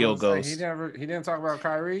far as skill goes. He didn't talk about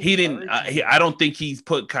Kyrie. He didn't. I don't think he's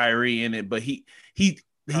put Kyrie in it, but he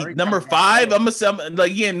number 5. I'm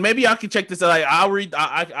again. Maybe I can check this out. I'll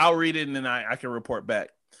read it and then I can report back.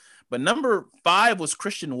 But number 5 was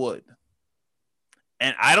Christian Wood,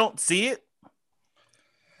 and I don't see it.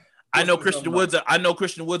 I know Christian Wood's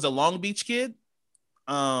a Long Beach kid.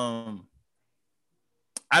 I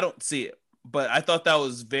don't see it, but I thought that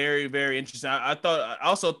was very, very interesting. I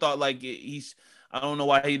also thought like I don't know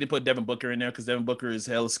why he didn't put Devin Booker in there, because Devin Booker is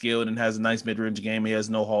hella skilled and has a nice mid-range game. He has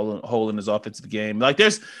no hole in his offensive game. Like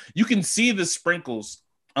you can see the sprinkles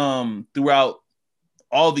throughout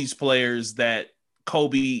all these players that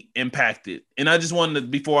Kobe impacted. And I just wanted to,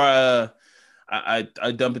 before I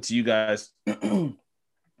dump it to you guys,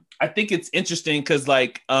 I think it's interesting because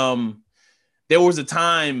there was a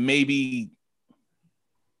time, maybe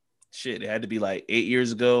it had to be like 8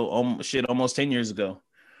 years ago, almost 10 years ago,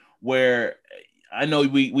 where I know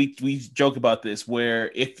we joke about this,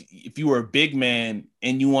 where if you were a big man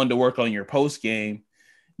and you wanted to work on your post game,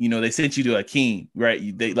 they sent you to Hakeem, right?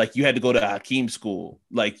 You had to go to Hakeem school.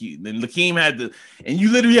 Then Hakeem and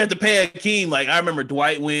you literally had to pay Hakeem. Like I remember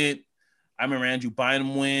Dwight went, I remember Andrew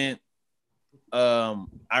Bynum went.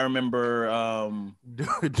 I remember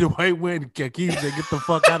Dwight went, Hakeem said, "Get the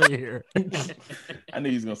fuck out of here." I knew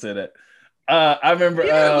he was gonna say that. I remember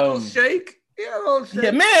a little shake.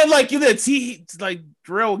 Yeah, man, he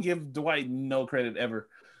Darrell will give Dwight no credit ever.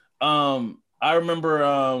 I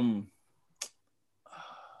remember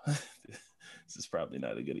this is probably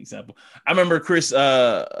not a good example. I remember Chris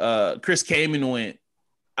Kaman went.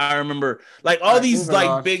 I remember all these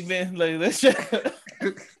big men this shit.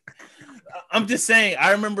 I'm just saying,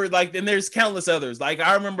 I remember and there's countless others.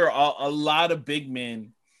 I remember a lot of big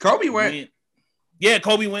men. Kobe went. Yeah,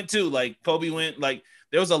 Kobe went too. Kobe went.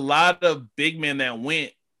 There was a lot of big men that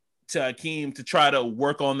went to Hakeem to try to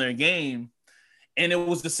work on their game. And it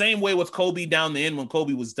was the same way with Kobe down the end when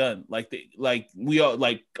Kobe was done.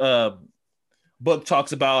 Book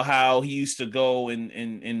talks about how he used to go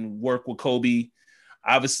and work with Kobe.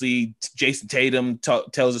 Obviously, Jason Tatum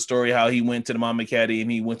tells a story how he went to the Mamba Caddy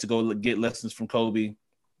and he went to go get lessons from Kobe.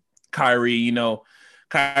 Kyrie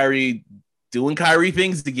doing Kyrie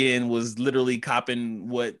things again was literally copying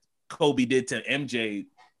what Kobe did to MJ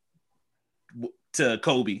to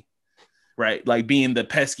Kobe, right? Being the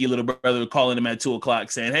pesky little brother, calling him at 2:00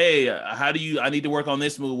 saying, "Hey, I need to work on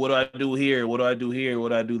this move. What do I do here? What do I do here? What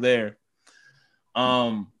do I do there?"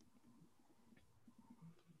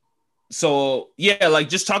 So yeah,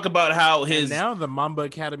 just talk about how and now the Mamba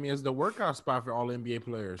Academy is the workout spot for all NBA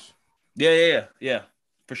players. Yeah,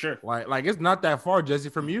 for sure. It's not that far, Jesse,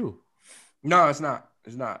 from you. No, it's not.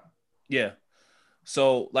 It's not. Yeah.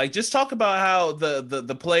 So just talk about how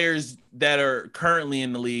the players that are currently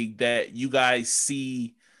in the league that you guys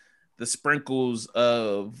see the sprinkles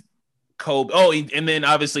of Kobe. Oh, and then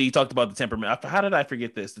obviously you talked about the temperament. How did I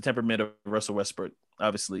forget this? The temperament of Russell Westbrook,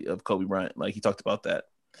 obviously, of Kobe Bryant. He talked about that.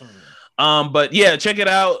 But yeah, check it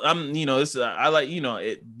out.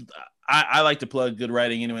 I like to plug good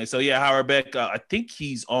writing anyway. So yeah, Howard Beck. I think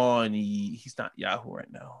he's not Yahoo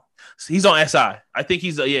right now. So he's on SI. I think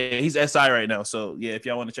he's SI right now. So yeah, if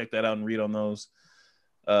y'all want to check that out and read on those,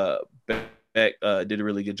 Beck did a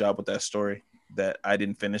really good job with that story that I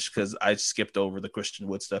didn't finish because I skipped over the Christian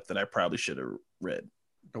Wood stuff that I probably should have read.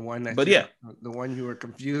 The one the one you were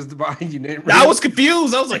confused by, you didn't read. I was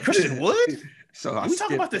confused. I was like, Christian Wood? So we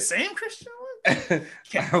talking about the same Christian Wood?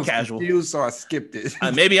 I was casual. Confused, so I skipped it.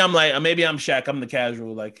 Maybe I'm Shaq. I'm the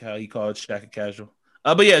casual, like how he called Shaq a casual.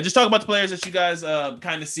 But yeah, just talk about the players that you guys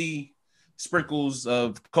kind of see sprinkles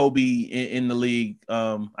of Kobe in the league.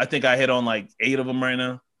 I think I hit on 8 of them right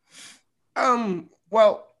now.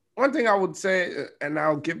 Well, one thing I would say, and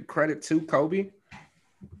I'll give credit to Kobe,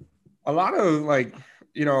 a lot of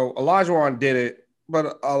Olajuwon did it,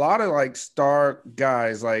 but a lot of star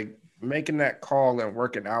guys making that call and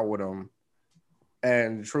working out with him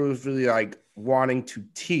and truthfully wanting to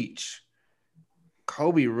teach.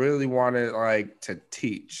 Kobe really wanted to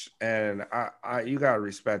teach, and I you gotta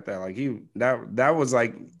respect that. That was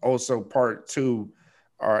also part 2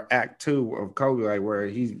 or act 2 of Kobe, where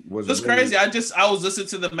he was. That's really crazy. I was listening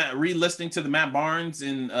to re-listening to the Matt Barnes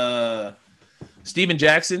and Steven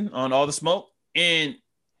Jackson on All the Smoke, and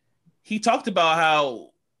he talked about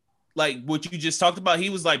how, like what you just talked about, he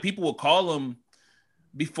was like, people would call him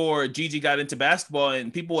before Gigi got into basketball,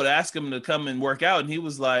 and people would ask him to come and work out, and he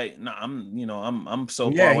was like, "Nah, I'm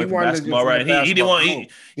so far away from basketball, right?" He didn't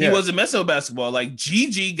want he wasn't messing with basketball. Like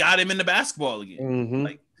Gigi got him into basketball again. Mm-hmm.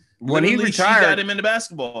 Like when he retired, she got him into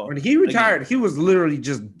basketball. When he retired, he was literally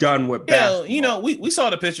just done with basketball. You know, we saw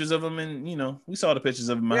the pictures of him, and we saw the pictures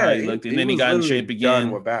of him how he looked, and then he got in shape again.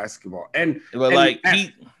 Done with basketball, but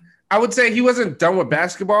I would say he wasn't done with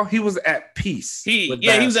basketball. He was at peace. He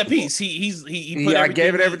was at peace. He put I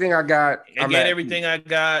gave it everything I got. I gave everything I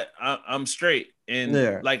got. I'm straight. And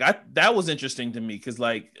that was interesting to me because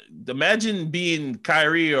like imagine being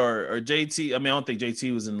Kyrie or JT. I mean, I don't think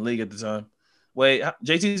JT was in the league at the time. Wait,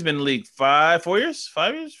 JT's been in the league 4 years?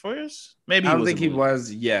 4 years? Maybe I don't think he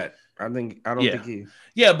was yet. I don't think he.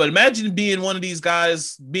 Yeah, but imagine being one of these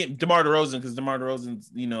guys, being DeMar DeRozan, because DeMar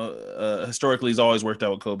DeRozan, historically has always worked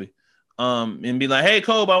out with Kobe. And be like, hey,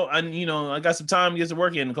 Kobe, I got some time to get to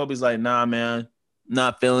work in. And Kobe's like, nah, man,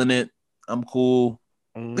 not feeling it. I'm cool.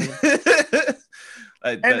 Mm-hmm.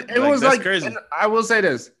 That's crazy. And I will say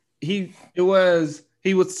this: he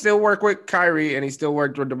would still work with Kyrie, and he still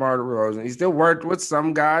worked with DeMar DeRozan. He still worked with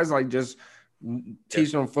some guys, like just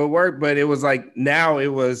teaching them footwork. But it was like now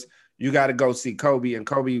it was you got to go see Kobe, and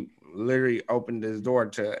Kobe literally opened his door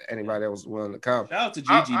to anybody that was willing to come. Shout out to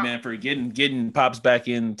Gigi, man, for getting Pops back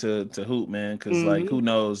into hoop, man. Because like, who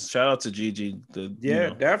knows? Shout out to Gigi.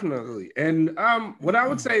 Definitely. And what I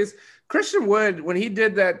would say is Christian Wood, when he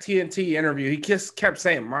did that TNT interview, he just kept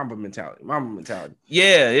saying Mamba mentality.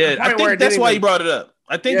 Yeah. I think that's why he brought it up.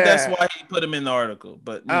 I think that's why he put him in the article.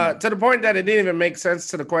 But to the point that it didn't even make sense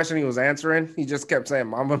to the question he was answering. He just kept saying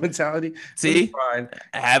Mamba mentality. See,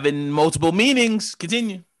 having multiple meanings.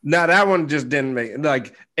 Continue. No, that one just didn't make it.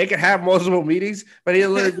 Like it could have multiple meetings, but he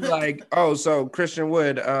literally like, oh, so Christian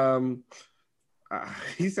Wood,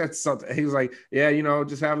 he said something. He was like, yeah,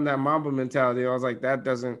 just having that Mamba mentality. I was like, that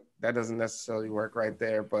doesn't necessarily work right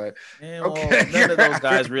there. But okay, none of those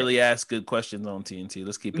guys really ask good questions on TNT.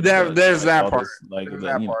 Let's keep it. There's that part.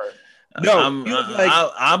 No,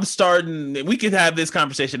 I'm starting. We could have this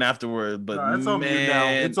conversation afterward, but no, it's on mute now.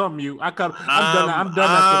 It's on mute. I'm done after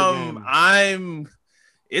the game.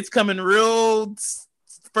 It's coming real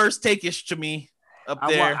first take-ish to me up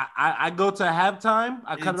there. I go to halftime.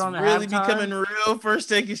 I cut it on at halftime. It's really becoming real first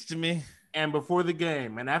take-ish to me. And before the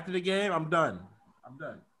game. And after the game, I'm done.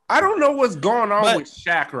 I don't know what's going on with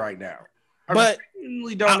Shaq right now. I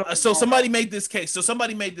really don't know. So somebody made this case.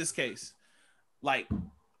 Like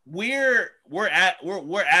we're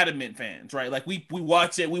adamant fans, right? Like we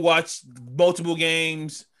watch it. We watch multiple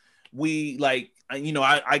games. We like. I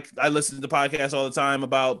listen to the podcast all the time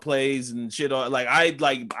about plays and shit.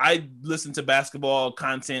 I listen to basketball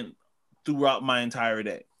content throughout my entire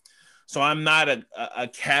day, so I'm not a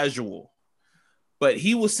casual. But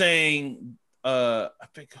he was saying, I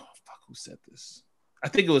think, who said this? I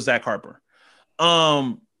think it was Zach Harper.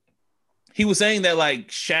 He was saying that like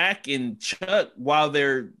Shaq and Chuck, while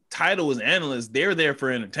their title is analysts, they're there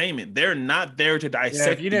for entertainment. They're not there to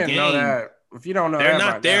dissect the game. Know that. If you don't know, they're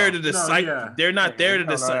not there to dissect. They're not there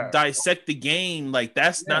to dissect the game. Like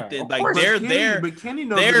that's not the like they're there. But Kenny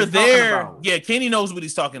knows they're there. Yeah, Kenny knows what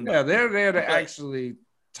he's talking about. Yeah, they're there to actually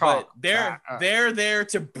talk. They're there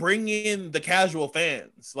to bring in the casual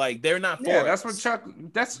fans. Like they're not. Yeah, that's what Chuck.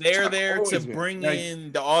 They're there to bring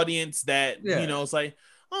in the audience that it's like.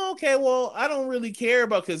 Oh, okay, well, I don't really care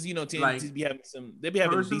about because TNT be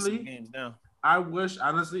having decent games now. I wish,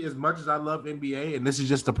 honestly, as much as I love NBA, and this is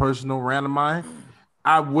just a personal rant of mine,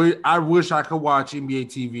 I wish I could watch NBA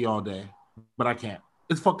TV all day, but I can't.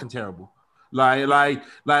 It's fucking terrible. Like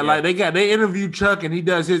they interviewed Chuck and he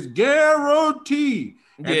does his guarantee,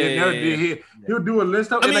 and then he'll do a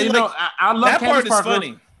list of. I mean, I love that Candace part Parker. Is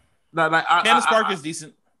funny. Candace Parker's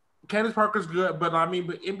decent. Candace Parker's good, but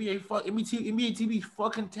NBA TV is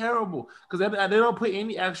fucking terrible because they don't put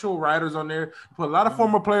any actual writers on there. Put a lot of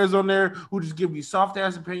former players on there who just give you soft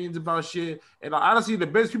ass opinions about shit. And honestly, the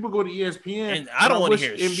best people go to ESPN. And I don't want to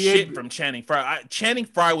hear shit from Channing Frye. Channing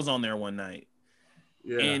Frye was on there one night,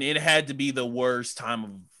 and it had to be the worst time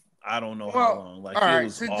of I don't know how long. Like, all right,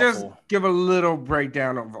 so just give a little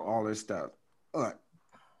breakdown of all this stuff. Look,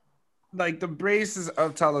 like the basis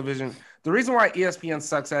of television. The reason why ESPN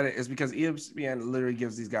sucks at it is because ESPN literally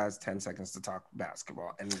gives these guys 10 seconds to talk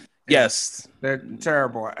basketball. And yes, they're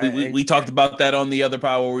terrible. We talked about that on the other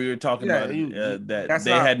power where we were talking about that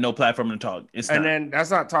they had no platform to talk. Then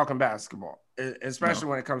that's not talking basketball, especially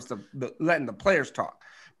when it comes to letting the players talk.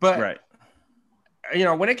 But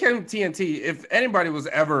when it came to TNT, if anybody was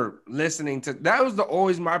ever listening to that was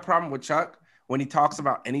always my problem with Chuck. when he talks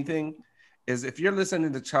about anything is if you're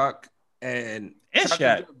listening to Chuck and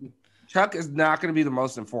Chuck is not going to be the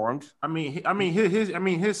most informed.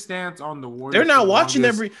 His stance on the Warriors. They're not watching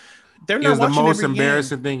every. They're not watching the most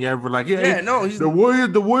embarrassing thing ever. Like,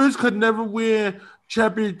 the Warriors could never win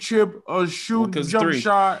championship or shoot jump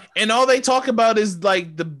shot, and all they talk about is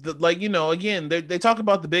like the like again they talk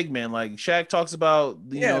about the big man. Like Shaq talks about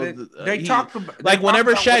they talk about like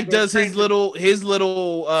whenever Shaq does his little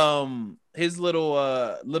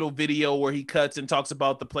video where he cuts and talks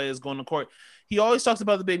about the players going to court. He always talks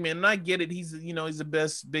about the big man, and I get it. He's he's the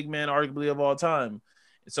best big man arguably of all time.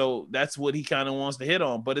 So that's what he kind of wants to hit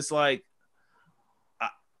on. But it's like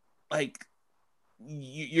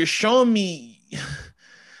you're showing me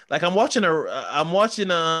like I'm watching what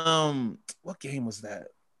game was that?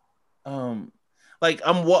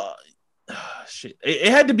 Shit.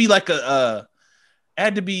 It had to be like it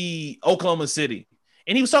had to be Oklahoma City.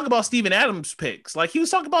 And he was talking about Steven Adams picks. Like he was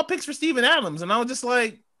talking about picks for Steven Adams. And I was just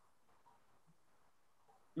like,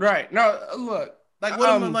 right. No, look. Like what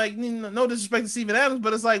am I like? No disrespect to Steven Adams,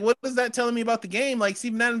 but it's like, what is that telling me about the game? Like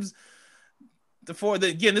Steven Adams,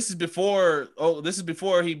 this is before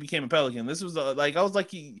he became a Pelican. This was I was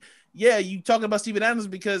like, you talking about Steven Adams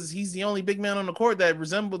because he's the only big man on the court that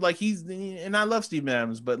resembled and I love Steven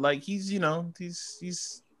Adams, but like he's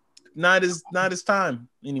not his time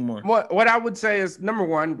anymore. What I would say is, number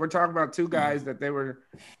one, we're talking about two guys that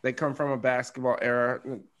they come from a basketball era,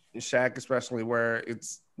 Shaq especially, where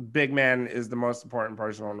it's big man is the most important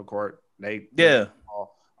person on the court.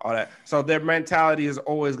 All that. So their mentality is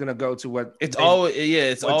always going to go to what it's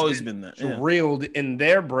always been that drilled in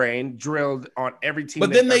their brain, drilled on every team.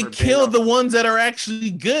 But then they kill the ones that are actually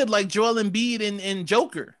good, like Joel Embiid and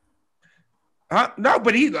Joker. No,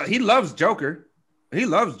 but he loves Joker. He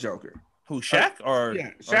loves Joker. Who, Shaq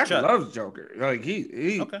Shaq loves Joker. Like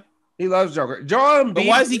he loves Joker. Joel Embiid. But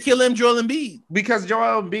why does he kill him, Joel Embiid? Because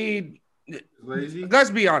Joel Embiid. Lazy.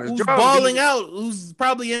 Let's be honest. Who's balling out? Who's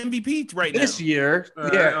probably MVP right this now? Year?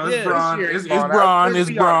 It's Bron.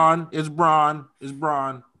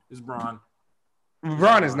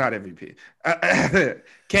 LeBron is not MVP.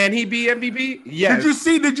 Can he be MVP? Yes.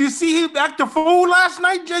 Did you see him act a fool last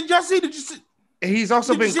night, Jesse? Did you see? He's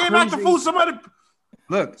also been. Did you see him act a fool? Somebody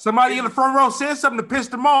in the front row said something to piss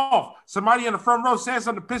him off. And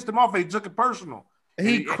he took it personal.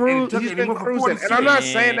 He's been cruising. And I'm not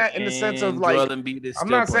saying that in the sense of like, I'm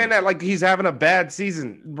not saying that like he's having a bad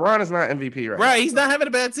season. Bron is not MVP right. He's not having a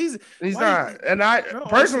bad season. He's not. And I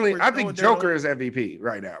think Joker is MVP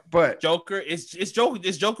right now. But Joker is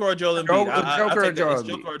Joker or Joel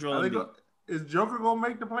Embiid. Is Joker gonna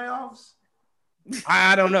make the playoffs?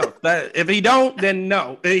 I don't know. If he don't, then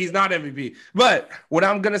no, he's not MVP. But what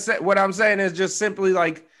I'm saying is just simply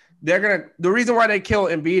like, the reason why they kill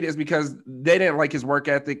Embiid is because they didn't like his work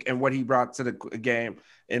ethic and what he brought to the game,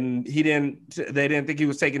 and they didn't think he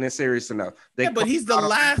was taking it serious enough. But he's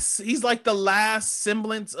like the last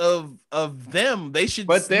semblance of them. They should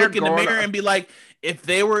look in the mirror and be like, if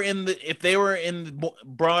they were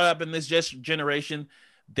brought up in this generation,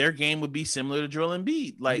 their game would be similar to Joel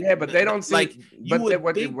Embiid. But they don't see.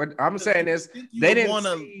 What I'm saying is they didn't want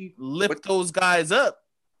to lift those guys up.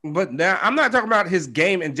 But now I'm not talking about his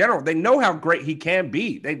game in general. They know how great he can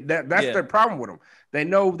be. That's their problem with him. They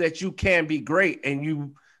know that you can be great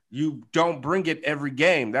and you don't bring it every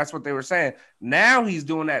game. That's what they were saying. Now he's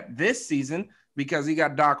doing that this season because he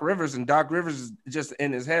got Doc Rivers, and Doc Rivers is just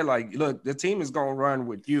in his head like, look, the team is gonna run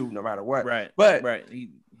with you no matter what. Right. But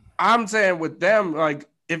I'm saying with them, like,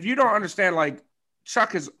 if you don't understand, like,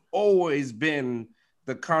 Chuck has always been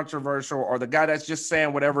the controversial or the guy that's just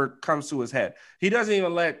saying whatever comes to his head. He doesn't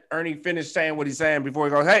even let Ernie finish saying what he's saying before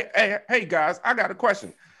he goes, hey guys, I got a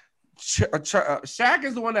question. Shaq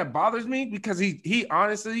is the one that bothers me because he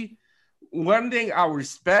honestly, one thing I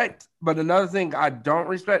respect, but another thing I don't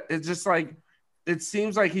respect is just like, it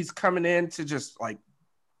seems like he's coming in to just like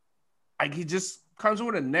he just comes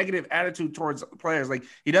with a negative attitude towards players. Like,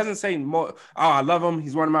 he doesn't say more, I love him,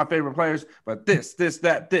 he's one of my favorite players, but this.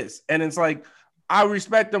 And it's like, I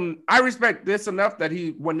respect him. I respect this enough that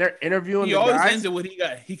when they're interviewing he always ends it what he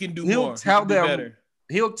got. He can do more.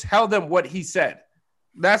 He'll tell them what he said.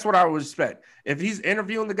 That's what I would respect. If he's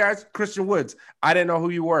interviewing the guys, Christian Woods, I didn't know who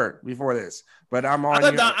you were before this, but I'm on. I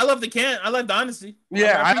love the honesty.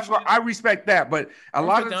 Yeah, I respect that. But a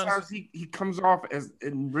lot of times he comes off as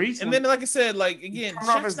in recent. And then, like I said, like again,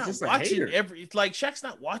 Shaq's not watching Shaq's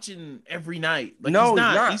not watching every night. Like, no, he's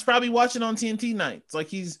not. He's probably watching on TNT nights. Like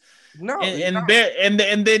he's. No, and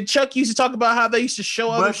then Chuck used to talk about how they used to show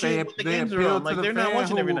other shit when the games are on. Like, they're not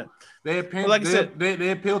watching every night. They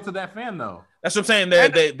appeal to that fan though. That's what I'm saying.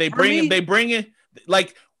 They bring in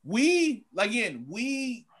like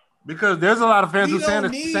because there's a lot of fans who saying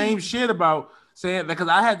the same shit about saying because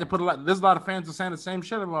I had to put there's a lot of fans who saying the same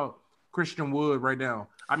shit about Christian Wood right now.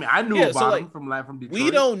 I mean, I knew about him from Detroit.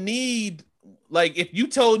 We don't need if you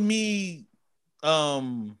told me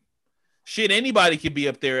shit, anybody could be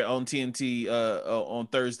up there on TNT on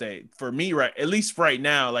Thursday for me, right? At least right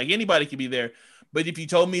now, anybody could be there. But if you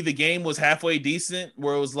told me the game was halfway decent,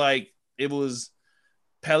 where it was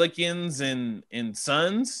Pelicans and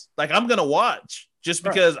Suns, I'm gonna watch just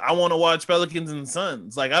because I want to watch Pelicans and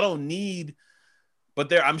Suns. I don't need.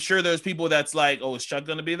 But I'm sure there's people that's oh, is Chuck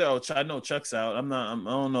gonna be there? Oh, I know Chuck's out. I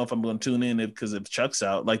don't know if I'm gonna tune in because if Chuck's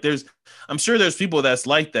out. I'm sure there's people that's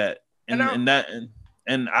like that, and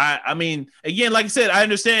I mean, again, like I said, I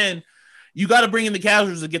understand. You got to bring in the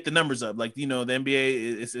casuals to get the numbers up. The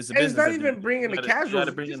NBA is a business. It's not even bringing the casuals.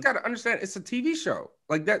 You just got to understand it's a TV show.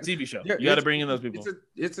 That TV show. You got to bring in those people.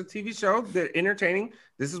 It's a TV show. They're entertaining.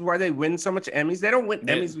 This is why they win so much Emmys. They don't win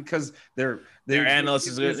Emmys because their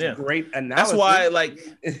analysis is good. Yeah. Great analysis. That's why,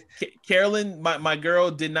 Carolyn, my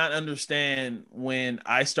girl did not understand when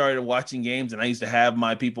I started watching games, and I used to have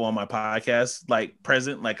my people on my podcast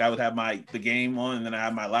present. I would have the game on, and then I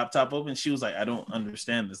have my laptop open. She was like, "I don't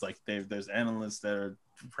understand this. There's analysts that are."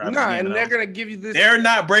 And they're gonna give you this. They're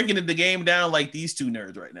not breaking the game down like these two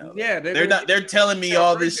nerds right now. Yeah, they're not. They're telling me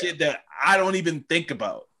all this shit that I don't even think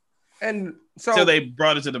about. And so until they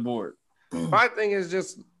brought it to the board. My thing is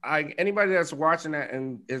just anybody that's watching that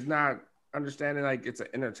and is not understanding it's an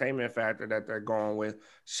entertainment factor that they're going with.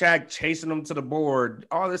 Shaq chasing them to the board,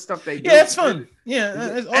 all this stuff they do. Yeah, it's fun.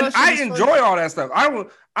 Yeah, and I enjoy all that stuff. I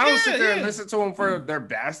don't sit there and listen to them for their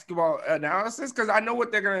basketball analysis because I know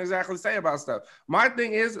what they're going to exactly say about stuff. My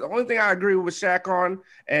thing is, the only thing I agree with Shaq on,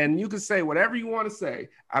 and you can say whatever you want to say.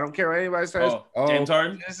 I don't care what anybody says. James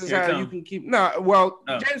Harden? This is how you can keep...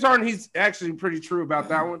 James Harden, he's actually pretty true about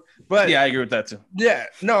that one. But yeah, I agree with that too. Yeah,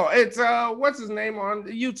 no, it's... what's his name on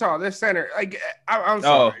Utah? Their center. I'm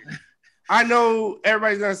sorry. I know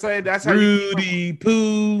everybody's going to say that's how Rudy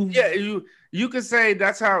Poo. Yeah, you could say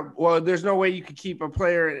that's how. Well, there's no way you could keep a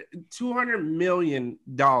player $200 million,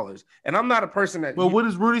 and I'm not a person that. Well, what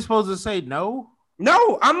is Rudy supposed to say? No,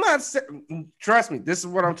 I'm not. Trust me, this is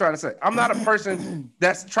what I'm trying to say. I'm not a person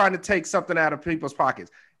that's trying to take something out of people's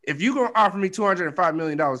pockets. If you're gonna offer me $205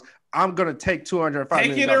 million, I'm gonna take $205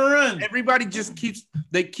 million. Take it and run. Everybody just keeps.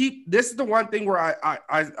 This is the one thing where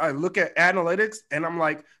I look at analytics and I'm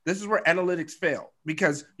like, this is where analytics fail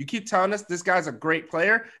because you keep telling us this guy's a great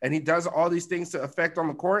player and he does all these things to affect on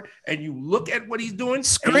the court, and you look at what he's doing.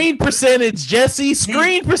 Screen percentage, Jesse.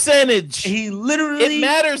 Screen percentage. He literally it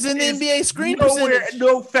matters in the NBA. Screen percentage.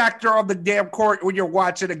 No factor on the damn court when you're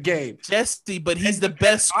watching a game, Jesse. But he's the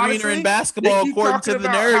best screener in basketball according to the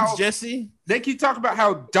nerds, Jesse. They keep talking about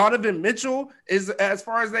how Donovan Mitchell is, as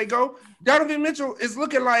far as they go, Donovan Mitchell is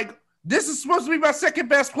looking like this is supposed to be my second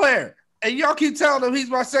best player. And y'all keep telling him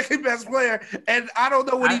he's my second best player. And I don't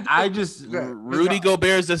know what Rudy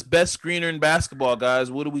Gobert is the best screener in basketball,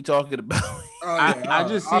 guys. What are we talking about? I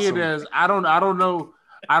just see it as I don't know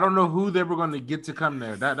who they were going to get to come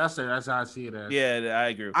there. That's how I see it as. Yeah, I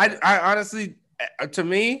agree. I honestly, to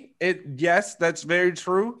me, yes, that's very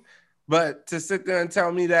true. But to sit there and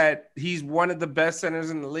tell me that he's one of the best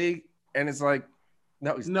centers in the league, and it's like,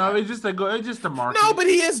 no, he's not. It's just a market. No, but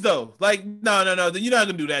he is though. No. You're not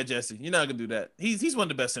gonna do that, Jesse. You're not gonna do that. He's one of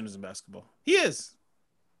the best centers in basketball. He is.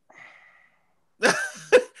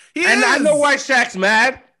 I know why Shaq's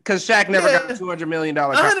mad because Shaq never got a $200 million.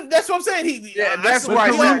 That's what I'm saying. That's why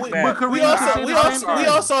Shaq's mad. We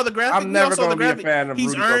all saw the graphic. I'm never gonna be a fan of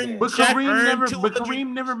He's Rudy earned. But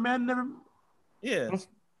Kareem never. Yeah.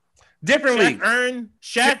 Different league.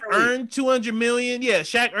 Shaq earned $200 million. Yeah,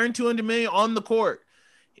 Shaq earned $200 million on the court.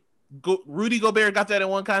 Rudy Gobert got that in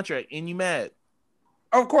one contract, and you mad?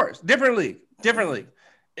 Of course, different league.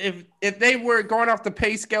 If they were going off the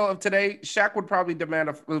pay scale of today, Shaq would probably get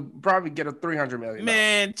a $300 million.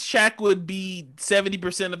 Man, Shaq would be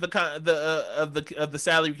 70% of the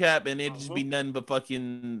salary cap, and it'd just be nothing but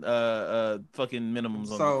fucking minimums.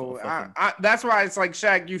 So that's why it's like,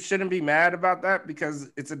 Shaq, you shouldn't be mad about that because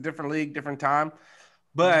it's a different league, different time.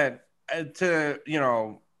 But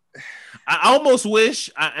I almost wish,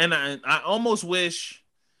 I almost wish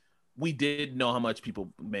we did know how much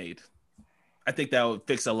people made. I think that would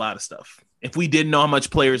fix a lot of stuff. If we didn't know how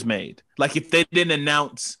much players made, if they didn't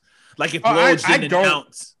announce Like if Woj didn't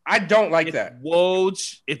announce. I don't like that.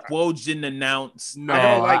 If Woj didn't announce. No,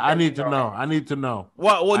 I need to know. I need to know.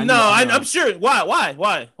 Well, I'm sure.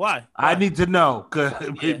 Why? I need to know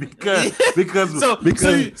because so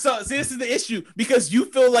see, this is the issue, because you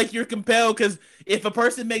feel like you're compelled, because if a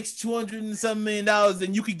person makes $200 and some million,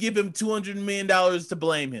 then you could give him $200 million to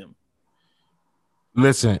blame him.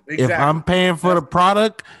 Listen, if I'm paying for the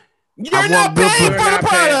product, you're not paying for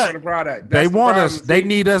the product. They want us. They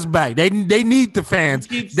need us back. They need the fans.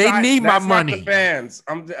 They need my money. Not the fans.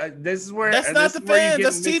 This is where that's not the fans.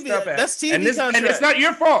 That's TV. That's TV and it's not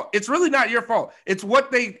your fault. It's really not your fault. It's what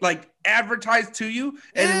they like advertise to you.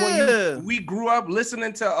 And when we grew up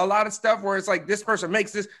listening to a lot of stuff where it's like, this person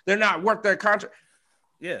makes this, they're not worth their contract.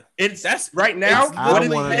 Yeah, that's right now. What is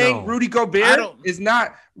paying Rudy Gobert is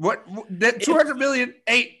not what that 200 million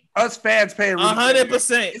ain't us fans paying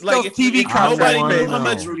 100%. Like if TV nobody knew how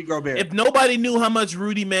much Rudy Gobert. If nobody knew how much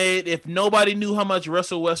Rudy made, if nobody knew how much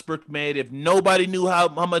Russell Westbrook made, if nobody knew how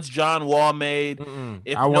much John Wall made,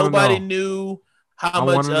 if nobody knew how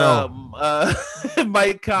much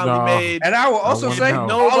Mike Conley made, and I will also say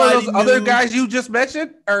all of those other guys you just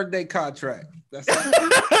mentioned earned their contract. That's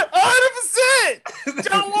 100%.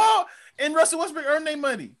 John Wall and Russell Westbrook earned their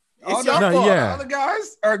money. It's your fault. Yeah. Other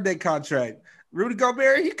guys earned their contract. Rudy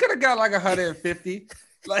Gobert, he could have got like 150,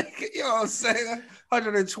 like, you know what I'm saying,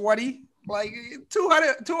 120, like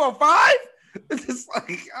 200, 205. It's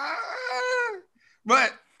like,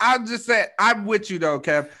 but I'm just saying, I'm with you though,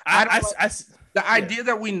 Kev. The idea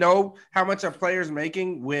that we know how much a player's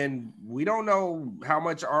making when we don't know how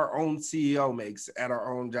much our own CEO makes at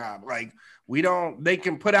our own job. Like they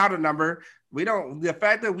can put out a number. The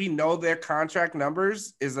fact that we know their contract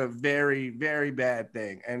numbers is a very, very bad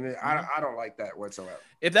thing. And I don't like that whatsoever.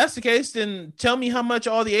 If that's the case, then tell me how much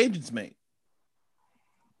all the agents make.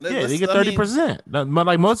 They get 30%.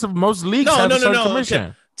 Like most leagues have a certain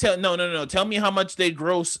commission. No. Tell me how much they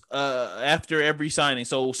gross after every signing.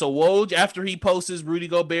 So Woj, after he posts Rudy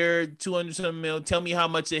Gobert 200 million, tell me how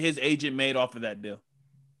much his agent made off of that deal.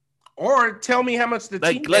 Or tell me how much the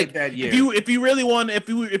team made that year. If you really want to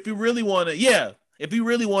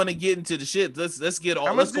get into the shit, let's get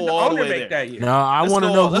all. Let's go all the way there. That year? No, I want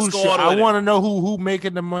to know I want to know who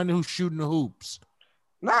making the money, who's shooting the hoops.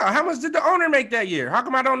 No, how much did the owner make that year? How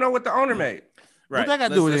come I don't know what the owner made? Right. What that got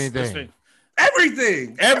to do with anything?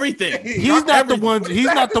 Everything. He's not the one. He's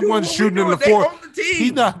not the one shooting in the fourth.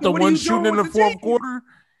 He's not the one shooting in the fourth quarter.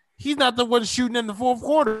 He's not the one shooting in the fourth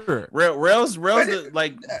quarter. Rails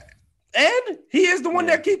like. And he is the one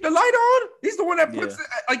that keep the light on. He's the one that puts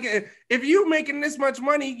like, if you making this much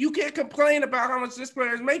money, you can't complain about how much this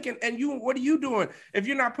player is making. And what are you doing if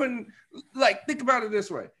you're not putting, like, think about it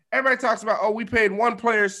this way. Everybody talks about, we paid one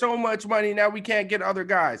player so much money, now we can't get other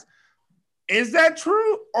guys. Is that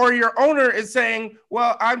true? Or your owner is saying,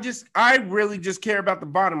 well, I really just care about the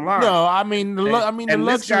bottom line. No, I mean the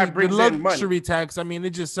luxury tax. I mean,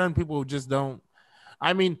 it's just certain people just don't.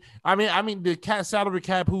 I mean, the salary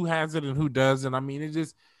cap, who has it and who doesn't. I mean, it's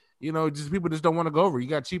just, just people just don't want to go over. You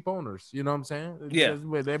got cheap owners. You know what I'm saying?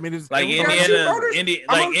 I mean, it's like Indiana.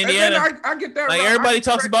 I get that. Like everybody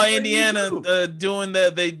talks about Indiana doing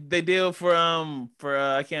they deal for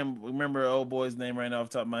I can't remember old boy's name right now off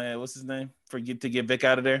the top of my head. What's his name? To get Vic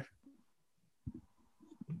out of there.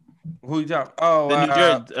 Who you talking?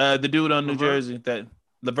 The dude on New Jersey that.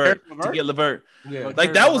 LeVert to get LeVert. Yeah.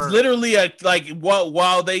 Like that was literally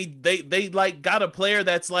while they like got a player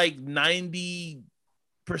that's like 90%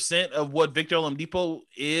 of what Victor Oladipo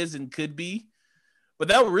is and could be. But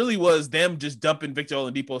that really was them just dumping Victor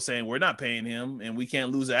Oladipo, saying we're not paying him and we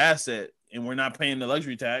can't lose an asset and we're not paying the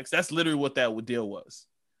luxury tax. That's literally what that deal was.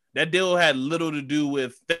 That deal had little to do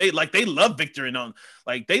with they love Victor and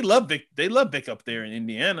they love Vic up there in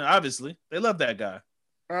Indiana. Obviously, they love that guy.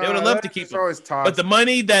 They would have loved to keep him. But the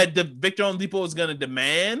money that the Victor Oladipo is going to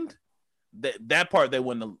demand, that part they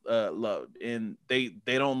wouldn't have loved. And they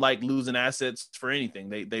don't like losing assets for anything.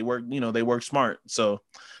 They work, they work smart. So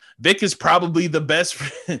Vic is probably the best,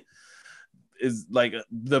 is like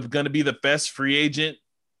going to be the best free agent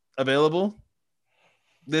available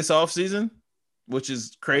this offseason, which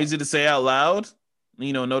is crazy to say out loud.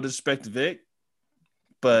 No disrespect to Vic,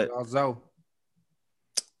 but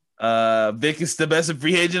Vic is the best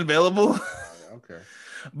free agent available. Okay.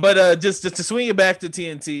 But just to swing it back to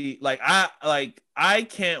TNT, I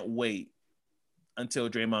can't wait until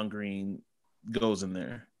Draymond Green goes in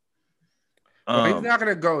there. He's not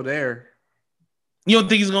gonna go there. You don't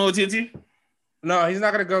think he's gonna go to TNT? No, he's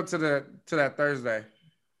not gonna go to that Thursday.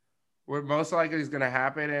 What most likely is gonna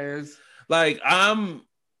happen is I'm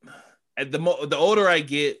at the older I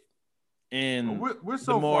get, And we're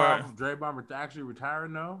so far off of Draymond actually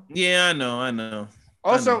retiring now. Yeah, I know.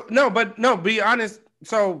 Also, be honest.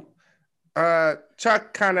 So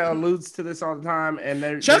Chuck kind of alludes to this all the time,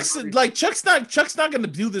 and Chuck's not gonna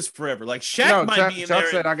do this forever. Like Shaq might be in Chuck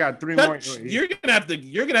there. Said I got 3 more. You're gonna have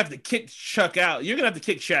to kick Chuck out. You're gonna have to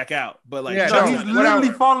kick Shaq out. But like, he's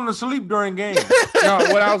literally falling asleep during games. No,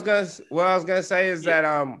 what I was gonna say is that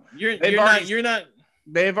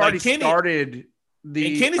they've already started. And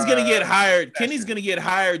Kenny's gonna get hired. Kenny's gonna get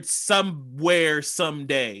hired somewhere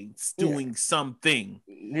someday, doing something.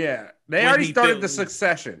 Yeah, they already started the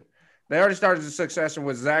succession. They already started the succession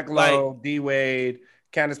with Zach Lowe, D Wade,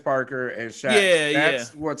 Candace Parker, and Shaq.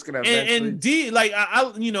 That's what's gonna eventually. And D,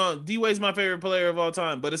 D Wade's my favorite player of all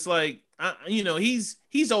time. But it's like, he's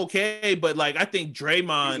okay. But like, I think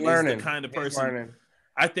Draymond is the kind of person.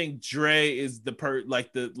 I think Dre is the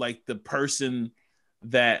person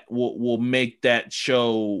that will make that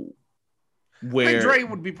show where I think Dre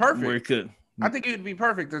would be perfect. Where it could. I think it would be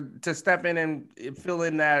perfect to step in and fill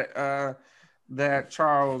in that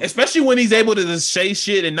Charles, especially when he's able to just say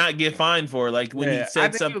shit and not get fined for it. Like when he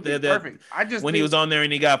said something when he was on there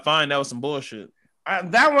and he got fined, that was some bullshit.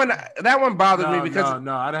 That one bothered me because I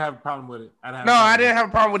didn't have a problem with it. I didn't have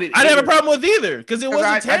a problem with it. I didn't have a problem with it either because it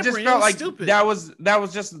wasn't tampering. I just felt like stupid. That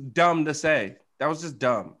was just dumb to say. That was just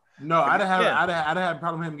dumb. No, I didn't have a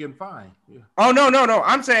problem with him getting fined. Yeah. Oh no!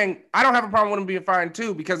 I'm saying I don't have a problem with him being fined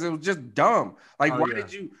too because it was just dumb. Like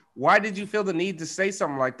why did you feel the need to say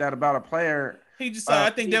something like that about a player? He just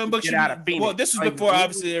I think Devin Booker should out of Phoenix. Well, this was before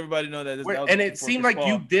obviously everybody know that. And it seemed like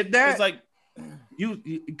you did that. It's like you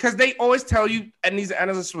because they always tell you, and these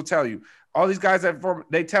analysts will tell you, all these guys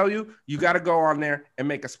they tell you got to go on there and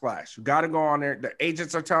make a splash. You got to go on there. The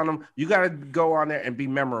agents are telling them you got to go on there and be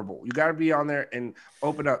memorable. You got to be on there and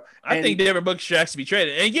open up. I think Devin Booker should actually be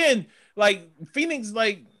traded. And again, like Phoenix,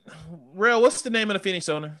 like real. What's the name of the Phoenix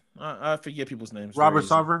owner? I forget people's names. Robert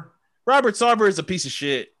Sarver. Robert Sarver is a piece of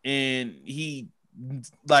shit, and he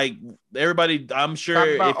like everybody. I'm sure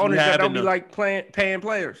if you don't be like paying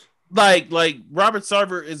players. Like Robert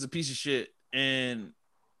Sarver is a piece of shit, and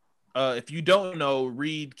if you don't know,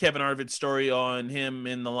 read Kevin Arvid's story on him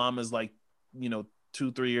in the Llamas, like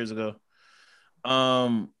 2-3 years ago.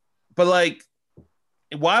 But like,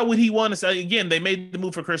 why would he want to say again? They made the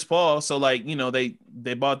move for Chris Paul, so like they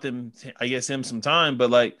bought them, I guess, him some time, but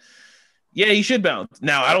like. Yeah, he should bounce.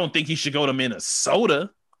 Now, I don't think he should go to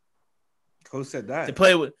Minnesota. Who said that? To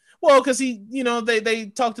play with. Well, because they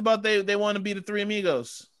talked about they want to be the Three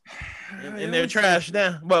Amigos. And they're trash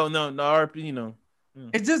now. Well, no,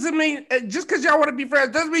 It doesn't mean, just because y'all want to be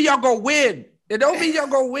friends, doesn't mean y'all go win. It don't mean y'all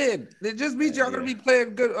go win. It just means y'all going to be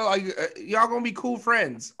playing good. Y'all going to be cool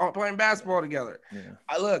friends playing basketball together.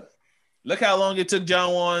 Yeah. Look how long it took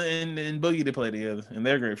John Wall and Boogie to play together. And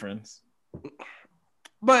they're great friends.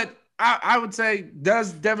 But I would say,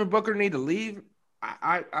 does Devin Booker need to leave?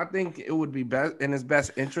 I think it would be best in his best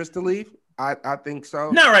interest to leave. I think so.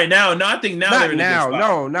 Not right now. No, I think now they're in a good spot.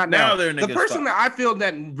 No, not now. They're in a good spot. The person that I feel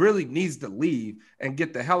that really needs to leave and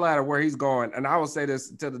get the hell out of where he's going, and I will say this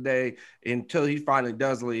until the day until he finally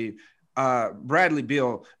does leave. Bradley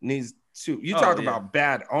Beal needs to. You talk about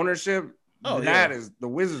bad ownership. That is the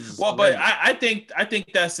Wizards. Well, but I think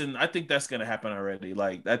that's going to happen already.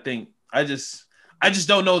 Like I just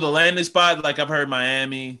don't know the landing spot. Like I've heard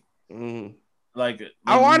Miami. Mm-hmm. Like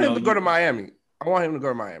I want him to go to Miami.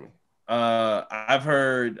 I've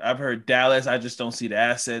heard Dallas. I just don't see the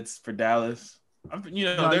assets for Dallas. If you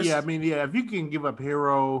can give up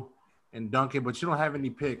Hero and Duncan, but you don't have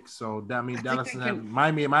any picks, so that means Dallas doesn't have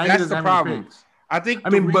Miami. Miami doesn't have any picks. I think. I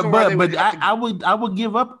would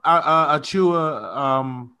give up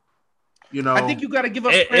Achua. I think you got to give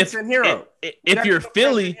up Prince and Hero. If you're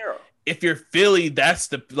Philly. If you're Philly, that's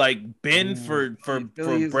the Ben for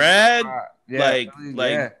Brad,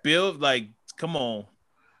 Bill, come on.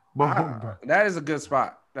 That is a good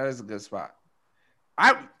spot.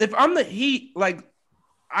 If I'm the Heat,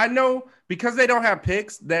 I know because they don't have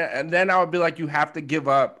picks, then I would be like, you have to give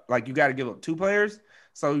up, you got to give up 2 players.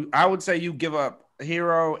 So I would say you give up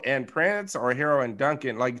Hero and Prince or Hero and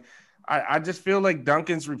Duncan. I just feel like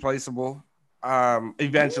Duncan's replaceable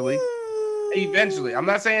eventually. Eventually, I'm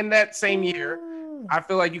not saying that same year. I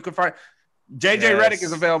feel like you could find JJ Redick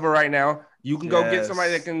is available right now. You can go get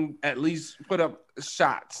somebody that can at least put up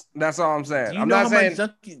shots. That's all I'm saying. I'm not saying.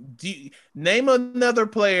 Name another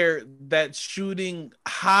player that's shooting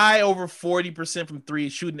high over 40% from three,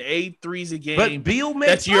 shooting 8 threes a game. But Beal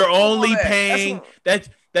makes that's you're only paying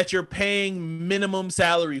that you're paying minimum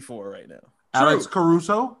salary for right now. Alex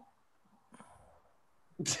Caruso.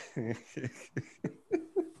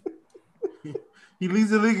 He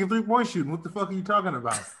leads the league in 3-point shooting. What the fuck are you talking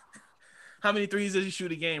about? How many threes does he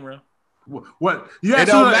shoot a game, bro? What? It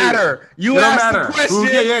don't matter. You asked the question.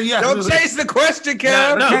 Yeah. Don't chase the question,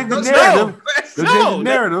 Kev. No,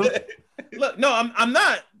 narrative. Look, no, I'm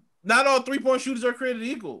not. Not all 3-point shooters are created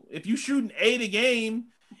equal. If you shoot an 8 a game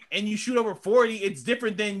and you shoot over 40, it's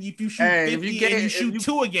different than if you shoot 50 and you shoot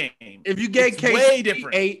 2 a game. If you get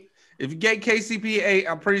KCP 8, if you get KCP 8,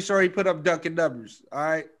 I'm pretty sure he put up dunking numbers. All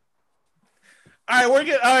right. All right, we're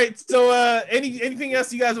good. All right. So anything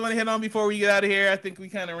else you guys want to hit on before we get out of here? I think we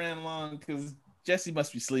kind of ran along because Jesse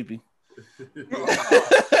must be sleepy.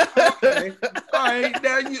 Okay. All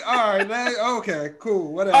right. Okay.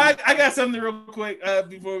 Cool. Whatever. I got something real quick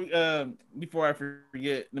before I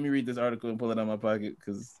forget. Let me read this article and pull it out of my pocket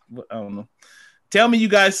because I don't know. Tell me you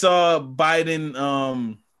guys saw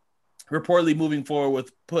Biden reportedly moving forward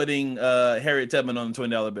with putting Harriet Tubman on the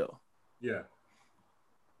 $20 bill. Yeah.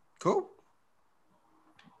 Cool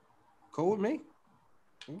with me.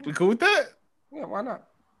 We cool with that? Yeah, why not?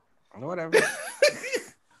 Whatever.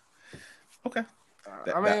 Okay.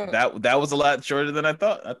 That was a lot shorter than I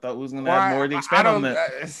thought. I thought we was gonna have more to expand on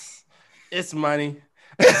that. It's money.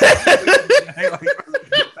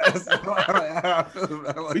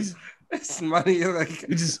 It's money. Like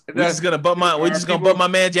we're just gonna bump my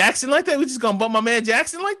man Jackson like that. We just gonna bump my man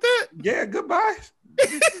Jackson like that. Yeah. Goodbye.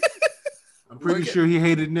 I'm pretty sure he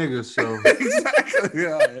hated niggas. So exactly.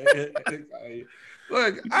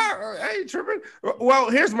 Look, I ain't tripping. Well,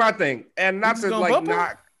 here's my thing, and not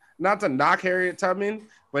to knock Harriet Tubman,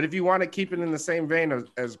 but if you want to keep it in the same vein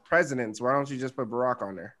as presidents, why don't you just put Barack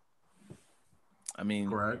on there? I mean,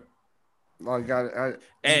 correct. And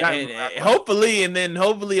hopefully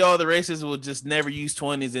all the racists will just never use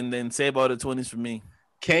 20s and then save all the 20s for me.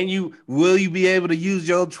 Will you be able to use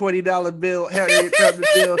your $20 bill, Harriet Tubman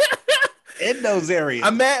bill? In those areas.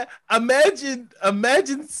 Imagine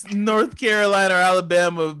North Carolina or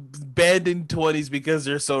Alabama banning 20s because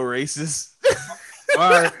they're so racist.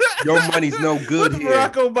 Or your money's no good here.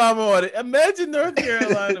 Barack Obama on it. Imagine North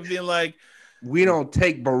Carolina being like, we don't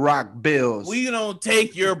take Barack bills. We don't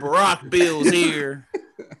take your Barack bills here.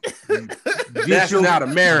 That's not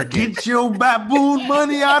American. Get your baboon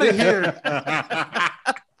money out of here.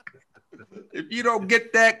 If you don't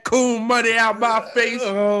get that coon money out my face.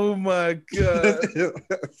 Oh my God.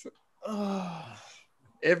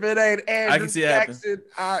 If it ain't Andrew I can see Jackson,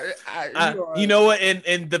 you know what?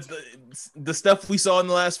 And the stuff we saw in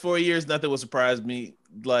the last 4 years, nothing will surprise me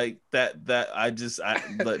like that.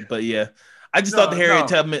 But yeah. I just thought the Harriet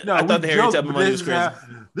Tubman. I thought the Harriet Tubman money was crazy.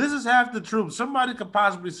 This is half the truth. Somebody could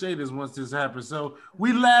possibly say this once this happens. So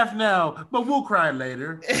we laugh now, but we'll cry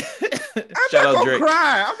later. I'm not gonna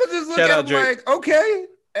cry. I'm gonna just look at him like, okay,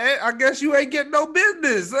 I guess you ain't getting no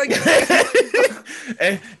business. Like,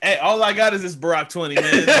 and all I got is this Barack 20,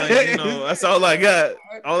 man. Like, that's all I got.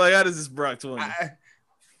 All I got is this Barack 20.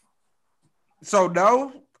 So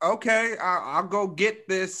no, okay, I'll go get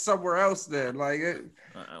this somewhere else then. Like.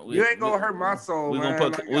 You ain't gonna hurt my soul.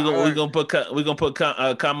 We're gonna put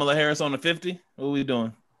Kamala Harris on the 50. What are we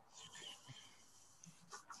doing?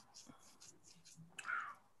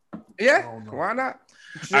 Yeah, why not?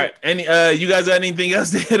 All right. You guys got anything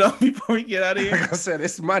else to hit on before we get out of here? Like I said,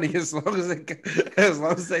 it's money as long as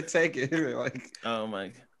they take it. Like, oh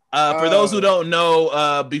my God. For those who don't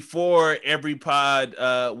know, before every pod,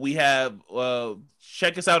 we have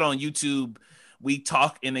check us out on YouTube. We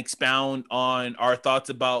talk and expound on our thoughts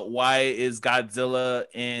about why is Godzilla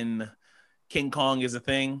and King Kong is a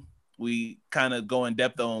thing. We kind of go in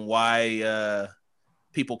depth on why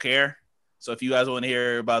people care. So if you guys want to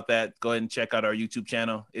hear about that, go ahead and check out our YouTube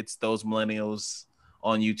channel. It's Those Millennials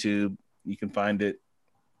on YouTube. You can find it.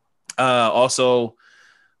 Also,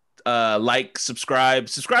 subscribe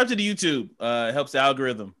to the YouTube. It helps the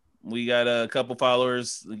algorithm. We got a couple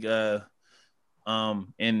followers.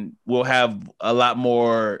 And we'll have a lot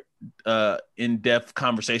more in-depth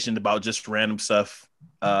conversation about just random stuff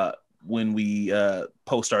when we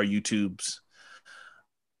post our YouTubes.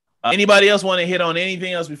 Anybody else want to hit on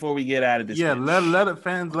anything else before we get out of this? Yeah,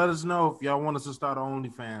 fans let us know if y'all want us to start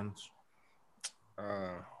OnlyFans. Oh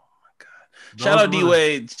my God! Shout out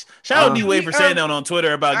D-Wade. Shout out D-Wade for saying that on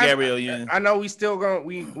Twitter about Gabrielle Union. I know we still gonna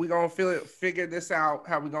figure this out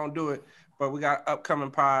how we gonna do it. But we got upcoming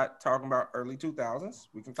pod talking about early 2000s.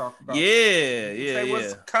 We can talk about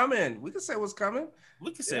what's coming. We can say what's coming.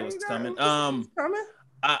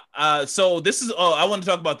 So this is I want to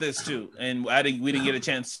talk about this too, and we didn't get a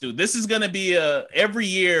chance to. This is gonna be every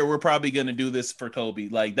year we're probably gonna do this for Kobe.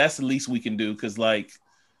 Like that's the least we can do because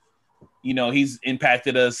he's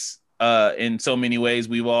impacted us in so many ways.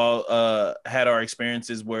 We've all had our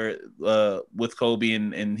experiences where with Kobe,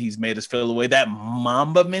 and he's made us feel away. That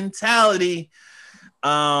Mamba mentality.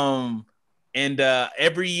 And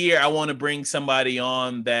every year I want to bring somebody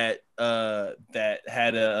on that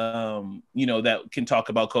had a that can talk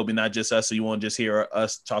about Kobe, not just us. So you won't just hear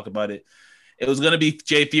us talk about it. It was gonna be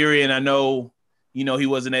Jay Fury, and I know he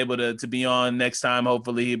wasn't able to be on next time.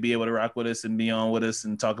 Hopefully he'll be able to rock with us and be on with us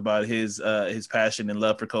and talk about his passion and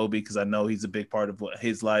love for Kobe, because I know he's a big part of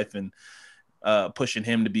his life and pushing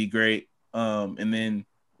him to be great. And then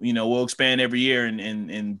we'll expand every year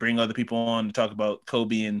and bring other people on to talk about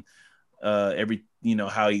Kobe and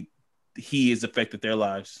how he has affected their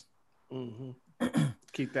lives. Mm-hmm.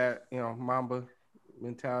 Keep that Mamba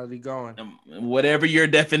mentality going. Whatever your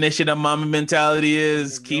definition of Mamba mentality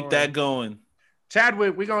is, keep that going.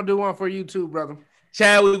 Chadwick, we're gonna do one for you too, brother.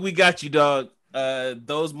 Chadwick, we got you, dog.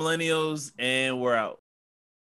 Those millennials, and we're out.